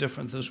trial is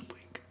different this week.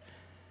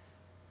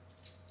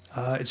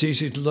 It's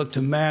easy to look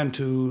to man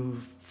to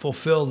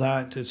fulfill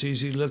that. It's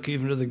easy to look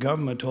even to the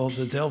government to hope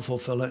that they'll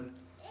fulfill it.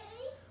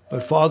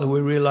 But Father,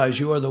 we realize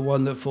you are the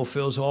one that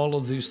fulfills all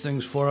of these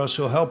things for us.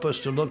 So help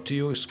us to look to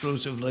you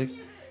exclusively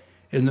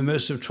in the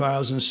midst of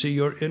trials and see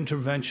your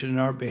intervention in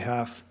our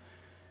behalf.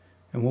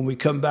 And when we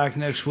come back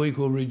next week,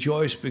 we'll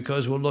rejoice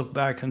because we'll look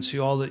back and see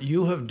all that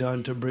you have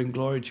done to bring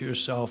glory to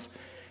yourself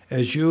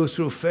as you,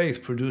 through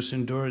faith, produce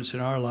endurance in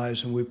our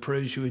lives. And we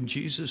praise you in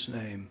Jesus'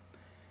 name.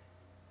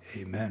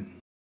 Amen.